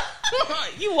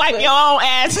 You wipe your own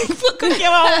ass and cook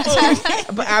your own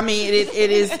food. But I mean,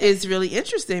 it's really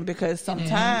interesting because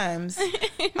sometimes,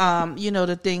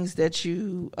 the things that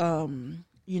you,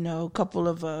 a couple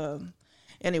of.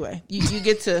 Anyway, you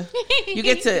get to,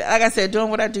 like I said, doing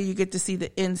what I do, you get to see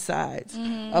the insides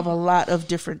of a lot of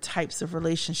different types of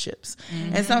relationships.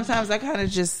 And sometimes I kind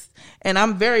of and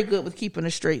I'm very good with keeping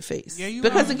a straight face. Yeah,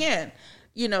 because again,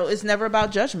 it's never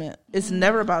about judgment. It's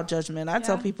never about judgment. I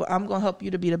tell people, I'm going to help you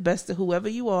to be the best of whoever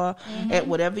you are at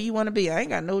whatever you want to be. I ain't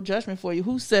got no judgment for you.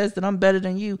 Who says that I'm better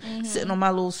than you sitting on my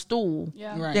little stool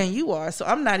than you are? So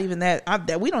I'm not even that.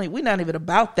 We're not even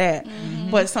about that.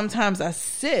 But sometimes I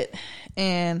sit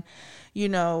and,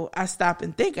 I stop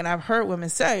and think, and I've heard women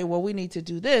say, well, we need to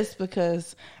do this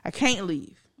because I can't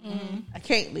leave. I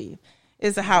can't leave.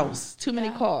 It's a house, too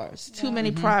many cars, too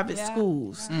many private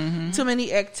schools, too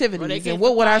many activities. And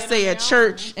what would I say at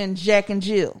church and Jack and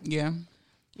Jill? Yeah.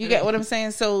 You get what I'm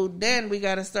saying? So then we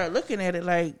got to start looking at it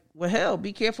like, well, hell,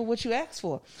 be careful what you ask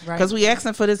for. Because we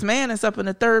asking for this man that's up in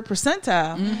the 3rd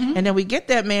percentile. And then we get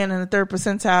that man in the 3rd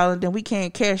percentile, and then we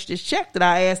can't cash this check that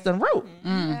I asked and wrote.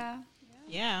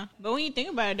 Yeah, but when you think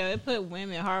about it, though, it put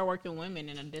hardworking women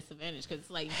in a disadvantage because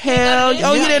it's like hell. You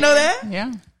didn't know that?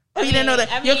 Yeah. Oh, you didn't know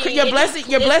that? Your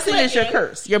blessing is your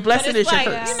curse. Your blessing is your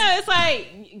curse. It's like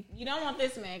you don't want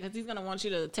this man because he's gonna want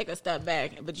you to take a step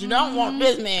back, but you don't want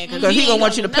this man because he's gonna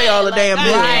want you to pay all the damn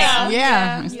bills.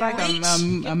 Yeah, it's like a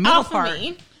middle part.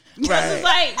 Right. It's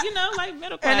like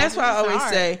middle class. And that's why I always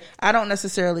say I don't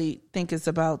necessarily think it's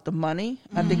about the money.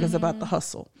 I think it's about the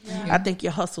hustle. I think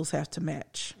your hustles have to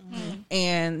match.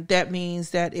 And that means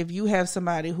that if you have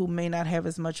somebody who may not have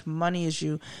as much money as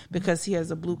you because he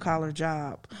has a blue collar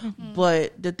job,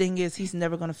 but the thing is he's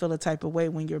never going to feel a type of way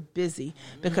when you're busy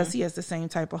because he has the same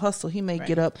type of hustle. He may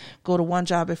get up, go to one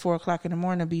job at 4:00 in the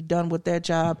morning, and be done with that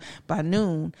job by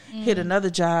noon, hit another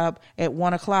job at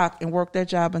 1:00 and work that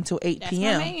job until 8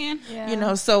 p.m. You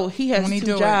know, so he has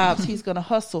two jobs. He's going to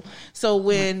hustle. So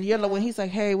when when he's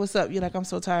like, hey, what's up? You're like, I'm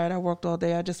so tired. I worked all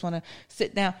day. I just want to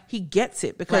sit down. He gets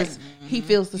it because he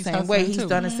feels the same way. He's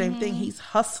done the same thing. He's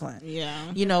hustling.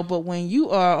 You know, but when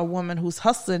you are a woman who's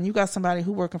hustling, you got somebody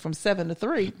who working from 7 to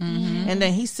 3 and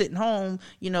then he's sitting home,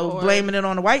 you know, blaming it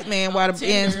on the white man while the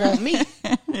ends won't meet.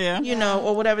 You know,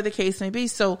 or whatever the case may be.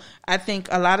 So I think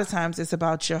a lot of times it's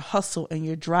about your hustle and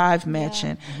your drive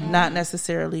matching, not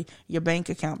necessarily your bank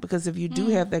account. Because if you do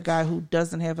have that guy who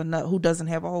doesn't have enough, who doesn't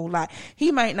have a whole lot,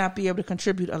 he might not be able to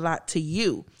contribute a lot to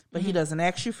you. But he doesn't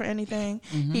ask you for anything.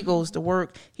 He goes to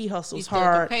work. He hustles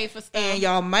hard. Pay for stuff. And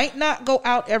y'all might not go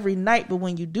out every night, but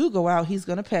when you do go out, he's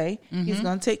going to pay. He's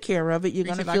going to take care of it. You're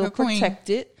going to feel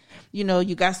protected. You know,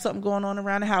 you got something going on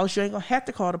around the house. You ain't going to have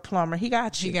to call the plumber. He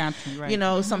got you. Right. You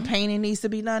know, some painting needs to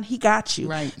be done. He got you.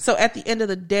 Right. So at the end of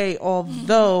the day,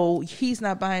 although he's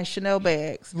not buying Chanel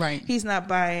bags, he's not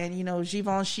buying, you know,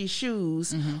 Givenchy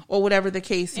shoes or whatever the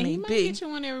case may be. He might get you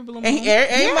one every blue moon.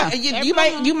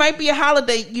 And you might be a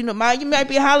holiday, you know, you might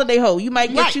be a holiday hoe. You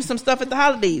might get you some stuff at the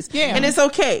holidays. And it's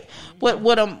okay. But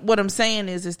what I'm saying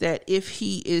is that if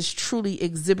he is truly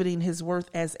exhibiting his worth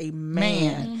as a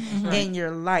man in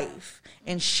your life,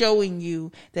 and showing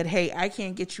you that, hey, I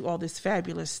can't get you all this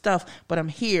fabulous stuff, but I'm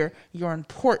here, you're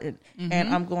important, and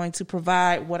I'm going to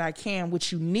provide what I can,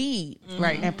 what you need,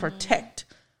 and protect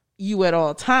you at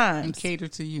all times. And cater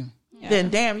to you.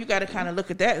 Then, damn, you got to kind of look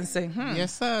at that and say,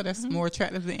 yes, sir, that's more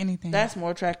attractive than anything. That's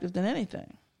more attractive than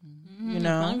anything. You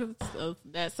know, as long as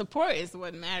that support is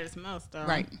what matters most, though.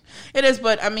 Right. It is,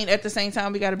 but I mean, at the same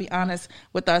time, we got to be honest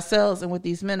with ourselves and with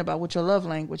these men about what your love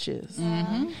language is.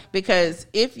 Because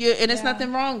if you, and there's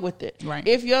nothing wrong with it. Right.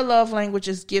 If your love language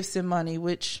is gifts and money,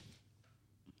 which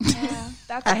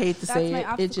I hate to say it,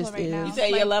 it just is. You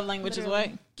say your love language is what?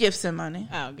 Gifts and money.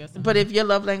 Oh, gifts and money. But if your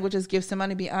love language is gifts and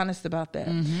money, be honest about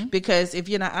that. Because if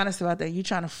you're not honest about that, you're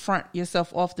trying to front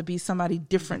yourself off to be somebody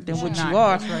different than what you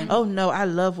are. Right. Oh no, I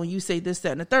love when you say this,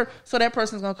 that, and the third. So that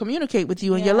person's going to communicate with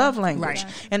you in your love language.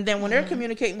 Right. And then when they're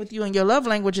communicating with you in your love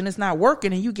language and it's not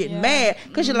working and you get mad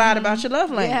because you lied about your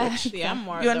love language. Yeah, I'm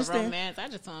more of the romance. I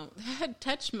just want to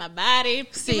touch my body.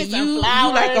 See, you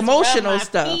like emotional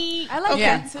stuff. I like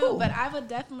that too, but I would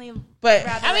definitely. But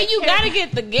I mean, you got to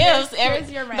get the gifts.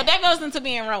 But that goes into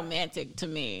being romantic to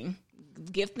me.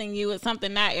 Gifting you with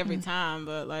something, not every time,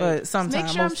 but sometimes.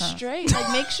 Make sure I'm straight.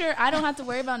 Like, make sure I don't have to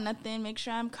worry about nothing. Make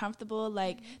sure I'm comfortable.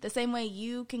 Like, the same way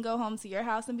you can go home to your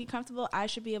house and be comfortable, I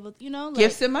should be able to, you know. Like,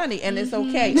 gifts and money, and it's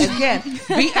okay. Again,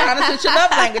 be honest with your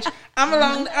love language.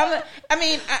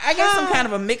 I get some kind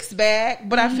of a mixed bag,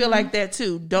 but I feel like that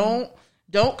too. Don't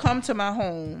come to my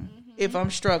home if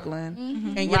I'm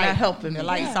struggling and you're not helping me.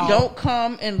 Don't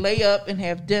come and lay up and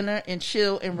have dinner and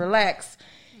chill and relax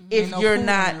if you're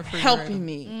not helping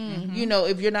me. You know,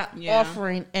 if you're not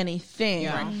offering anything.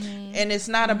 And it's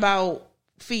not about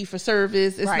fee for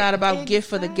service. It's not about gift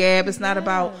for the gab. It's not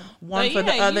about one for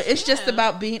the other. It's just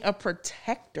about being a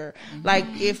protector. Like,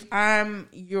 if I'm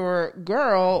your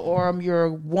girl or I'm your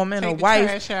woman or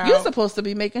wife, you're supposed to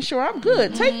be making sure I'm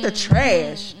good. Take the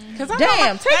trash.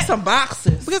 Take some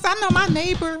boxes. Because I know my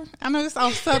neighbor, I know this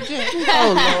off subject.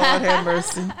 Oh, Lord have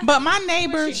mercy. But my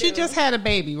neighbor, she just had a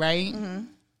baby, right?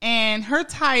 And her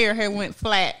tire had went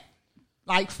flat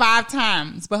like 5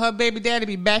 times. But her baby daddy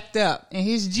be backed up in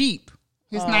his Jeep.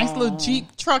 His nice little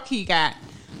Jeep truck he got.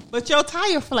 But your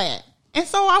tire flat. And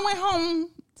so I went home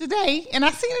today and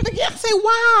I seen it again. I said,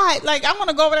 why? Like, I want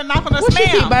to go over there and knock on her What, she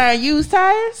keep buying used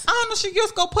tires? I don't know. She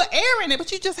just go put air in it,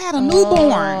 but you just had a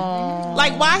newborn.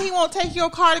 Like, why he won't take your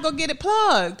car to go get it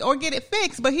plugged or get it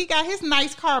fixed? But he got his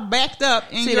nice car backed up.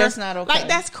 See, that's not okay. Like,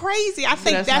 that's crazy. I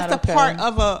think that's the part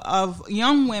of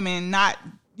young women not...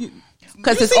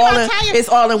 Because it's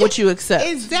all in what you accept.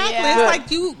 Exactly. Yeah. It's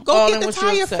like you go all get the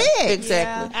tire fixed.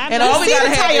 Exactly. Yeah. And all we got to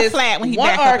have is flat when he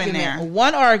back up in there.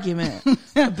 One argument.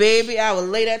 Baby, I will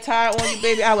lay that tire on you,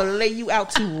 baby. I will lay you out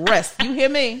to rest. You hear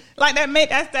me? Like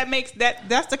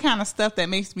that's the kind of stuff that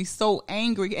makes me so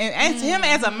angry. And as him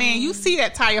as a man, you see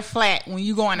that tire flat when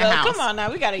you go in the house. Come on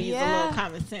now, we got to use a little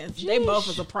common sense. Jeez. They both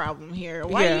is a problem here.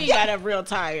 Why you got a real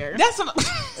tire? That's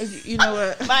you know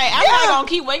what? Like, I'm not gonna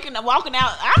keep walking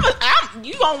out.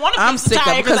 You don't want to fix the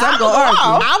tire because I'm going to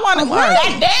argue. I want to work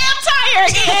that damn tire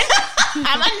again.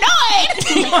 I'm annoyed.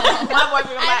 My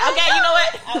boyfriend was like, okay, you know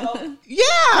what?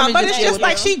 Yeah, but it's just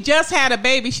like she just had a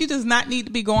baby. She does not need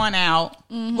to be going out,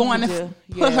 going to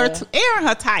put her air in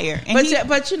her tire. And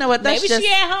but you know what? That's maybe just,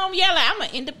 she at home yelling, "I'm an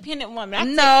independent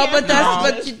woman."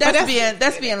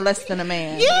 That's being less than a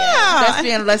man. Yeah, that's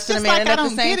being less than a man. Like, and at the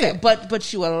same time,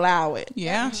 but you allow it.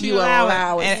 Yeah, you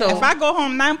allow it. So if I go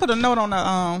home now and put a note on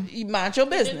the you mind your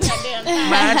business.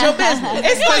 Mind your business.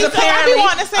 It's because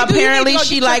apparently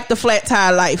she liked the flat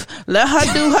tire life. Let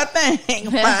her do her thing.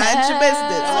 Mind your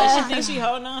business. So she thinks she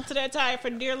holding on to that tire for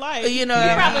dear life. You know,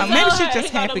 maybe she's just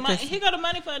happy because he got the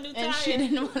money for a new tire. She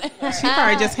didn't want to. She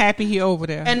probably just happy he over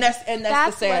there. And that's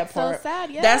the sad part. So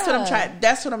sad. Yeah. That's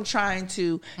what I'm trying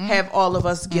to have all of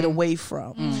us get away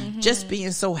from. Just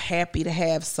being so happy to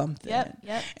have something.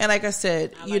 Yep. And like I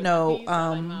said, my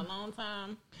long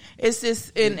time. It's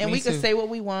just, and we can say what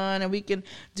we want, and we can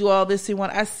do all this we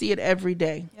want. I see it every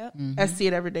day. Yep. I see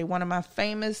it every day. One of my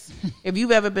famous, if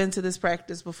you've ever been to this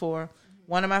practice before,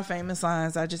 one of my famous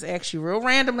lines, I just ask you real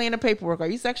randomly in the paperwork, are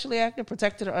you sexually active,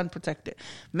 protected or unprotected?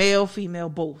 Male, female,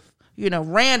 both.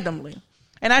 Randomly.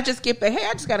 And I just get back, hey,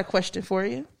 I just got a question for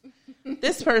you.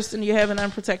 This person you're having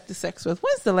unprotected sex with,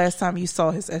 when's the last time you saw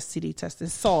his STD test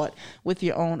and saw it with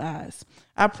your own eyes?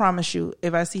 I promise you,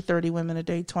 if I see 30 women a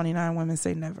day, 29 women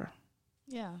say never.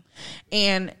 Yeah.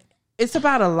 And it's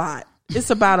about a lot.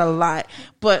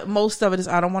 But most of it is,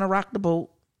 I don't want to rock the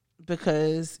boat,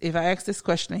 because if I ask this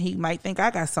question, he might think I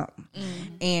got something.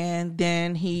 And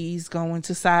then he's going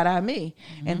to side-eye me.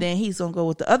 And then he's going to go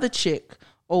with the other chick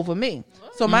over me.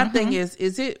 So my thing is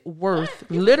it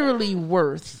literally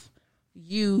worth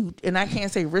you, and I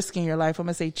can't say risking your life, I'm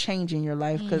gonna say changing your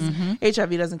life, because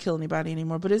HIV doesn't kill anybody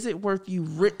anymore, but is it worth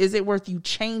you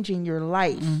changing your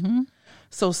life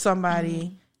so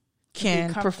somebody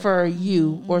can prefer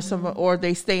you, or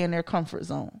they stay in their comfort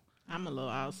zone? I'm a little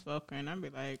outspoken. I'd be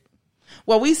like,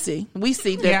 well, we see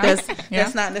that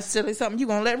that's not necessarily something you're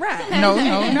gonna let ride. No.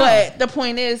 But the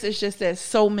point is, it's just that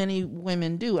so many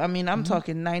women do. I mean, I'm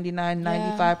talking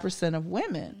 95% of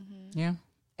women. Yeah.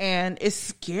 And it's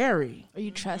scary. Or you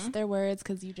trust their words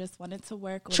because you just want it to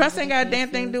work. Trust ain't got a damn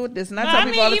thing to do with this. And I tell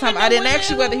people all the time, I didn't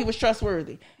ask you whether he was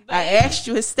trustworthy. I asked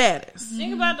you his status.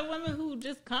 Think about the women who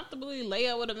just comfortably lay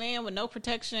up with a man with no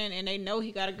protection, and they know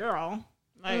he got a girl.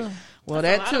 Like, well,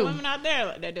 that too. A lot of women out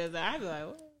there that does that. I'd be like,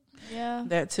 what? Yeah,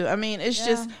 that too. I mean, it's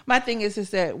just, my thing is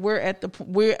that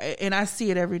and I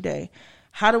see it every day.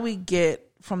 How do we get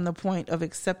from the point of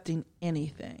accepting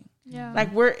anything? Yeah, like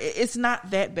it's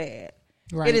not that bad.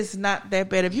 Right. It is not that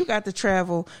bad. If you got to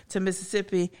travel to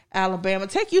Mississippi, Alabama,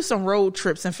 take you some road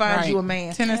trips and find you a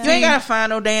man. Tennessee. You ain't got to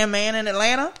find no damn man in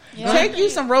Atlanta. Yeah. Take you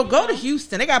some road. Go to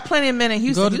Houston. They got plenty of men in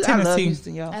Houston. Go to Tennessee. I love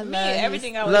Houston, y'all.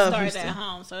 Everything always starts at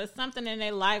home. So it's something in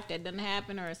their life that doesn't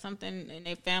happen, or something in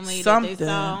their family that they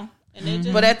saw.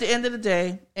 But at the end of the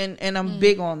day, and I'm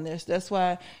big on this. That's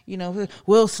why,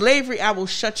 well, slavery, I will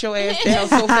shut your ass down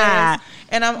so fast.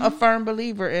 And I'm a firm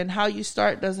believer in how you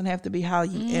start doesn't have to be how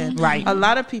you end. Right. A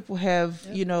lot of people have,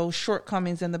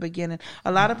 shortcomings in the beginning.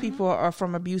 A lot of people are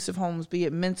from abusive homes, be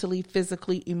it mentally,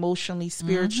 physically, emotionally,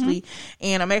 spiritually.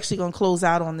 And I'm actually going to close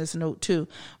out on this note too.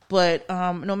 But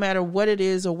no matter what it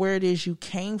is or where it is you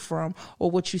came from or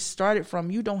what you started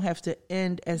from, you don't have to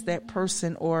end as that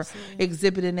person or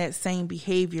exhibiting that same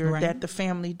behavior that the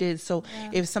family did. So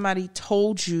if somebody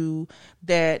told you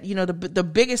that, the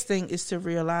biggest thing is to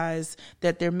realize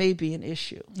that there may be an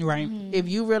issue. Right. If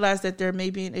you realize that there may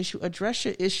be an issue, address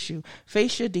your issue,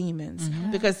 face your demons,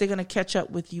 because they're going to catch up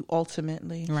with you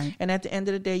ultimately. Right. And at the end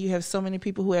of the day, you have so many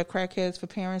people who have crackheads for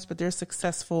parents, but they're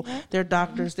successful. They're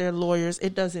doctors, they're lawyers.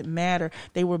 It doesn't matter.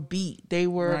 They were beat. They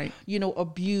were,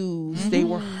 abused. They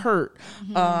were hurt.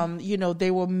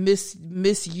 They were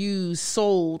misused,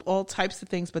 sold, all types of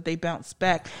things, but they bounced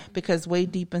back because way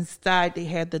deep inside they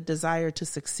had the desire to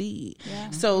succeed. Yeah.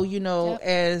 So,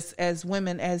 as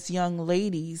women, as young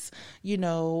ladies,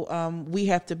 we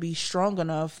have to be strong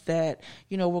enough that,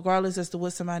 regardless as to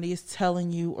what somebody is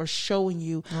telling you or showing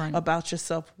you about your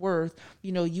self-worth,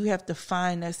 you have to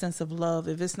find that sense of love.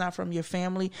 If it's not from your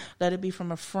family, let it be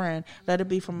from a friend, let it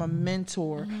be from a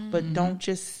mentor, but don't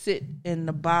just sit in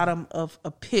the bottom of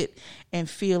a pit and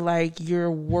feel like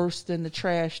you're worse than the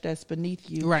trash that's beneath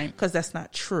you, because that's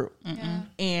not true.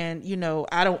 And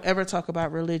I don't ever talk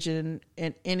about religion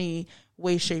in any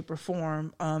way, shape, or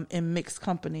form in mixed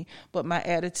company, but my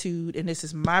attitude, and this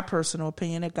is my personal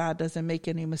opinion, that God doesn't make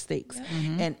any mistakes.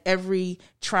 And every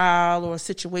trial or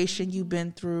situation you've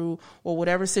been through, or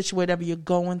whatever you're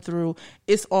going through,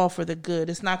 it's all for the good.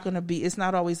 It's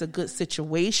not always a good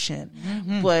situation,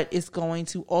 but it's going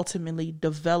to ultimately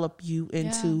develop you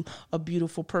into a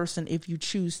beautiful person if you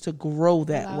choose to grow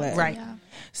that way. Right.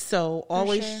 So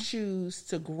always choose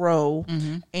to grow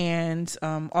and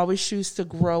always choose to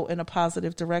grow in a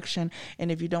positive direction.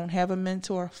 And if you don't have a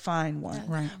mentor, find one.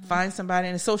 Right. Find somebody.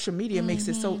 And social media makes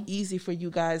it so easy for you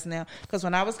guys now. Because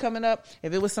when I was coming up,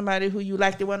 if it was somebody who you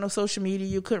liked, there wasn't no social media,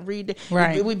 you couldn't read it.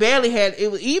 Right. We barely had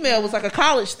it. Email was like a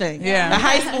college thing. Yeah. A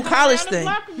high school college thing.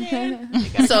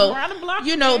 So,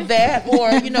 you know, that,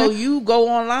 or, you know, you go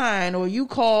online, or you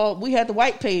call, we had the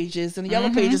white pages and the yellow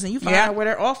pages, and you find out where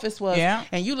their office was. Yeah.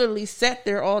 And you literally sat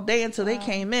there all day until they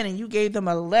came in, and you gave them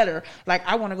a letter. Like,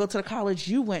 I want to go to the college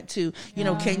you went to. You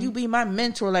know, can you be my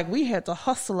mentor? Like, we had to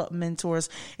hustle up mentors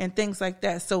and things like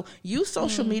that. So use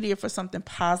social media for something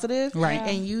positive,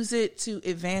 and use it to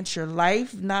advance your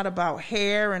life, not about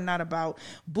hair and not about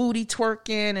booty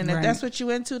twerking. And if that's what you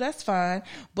into, that's fine.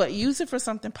 But use it for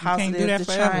something positive to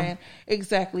try and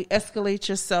escalate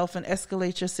yourself and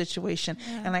escalate your situation.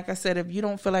 And like I said, if you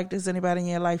don't feel like there's anybody in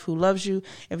your life who loves you,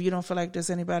 if you don't feel like there's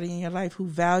anybody in your life who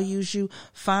values you,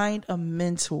 find a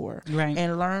mentor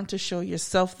and learn to show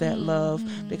yourself that love,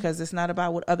 because it's not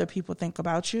about what other people think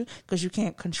about you, because you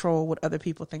can't control what other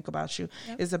people think about you.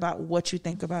 It's about what you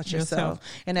think about yourself.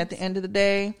 And at the end of the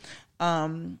day,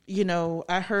 you know,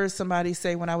 I heard somebody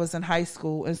say when I was in high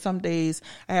school, and some days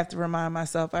I have to remind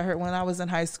myself, I heard when I was in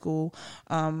high school,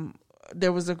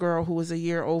 there was a girl who was a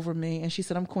year over me, and she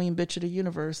said, I'm queen bitch of the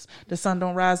universe. The sun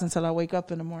don't rise until I wake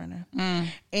up in the morning.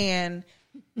 And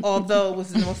although it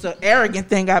was the most arrogant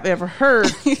thing I've ever heard,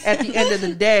 at the end of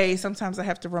the day, sometimes I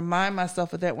have to remind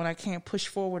myself of that when I can't push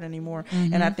forward anymore.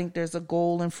 And I think there's a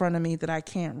goal in front of me that I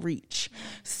can't reach.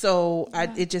 So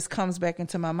it just comes back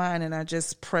into my mind, and I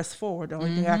just press forward. The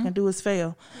only thing I can do is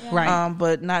fail.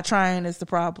 But not trying is the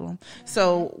problem.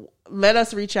 So let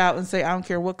us reach out and say, I don't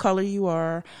care what color you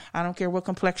are. I don't care what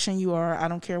complexion you are. I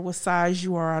don't care what size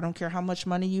you are. I don't care how much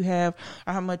money you have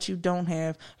or how much you don't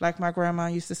have. Like my grandma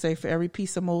used to say, for every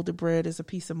piece of molded bread is a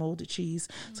piece of molded cheese.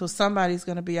 So somebody's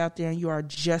going to be out there, and you are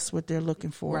just what they're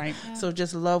looking for. So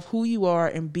just love who you are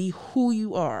and be who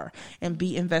you are and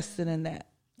be invested in that.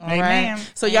 All right.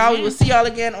 So y'all, we will see y'all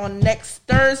again on next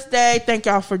Thursday. Thank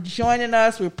y'all for joining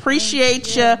us. We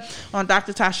appreciate you on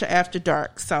Dr. Tasha After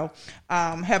Dark. So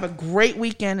have a great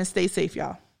weekend and stay safe,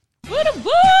 y'all.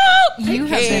 You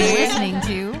have been listening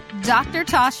to Dr.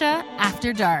 Tasha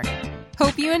After Dark.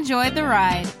 Hope you enjoyed the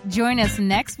ride. Join us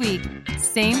next week.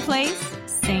 Same place,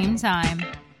 same time.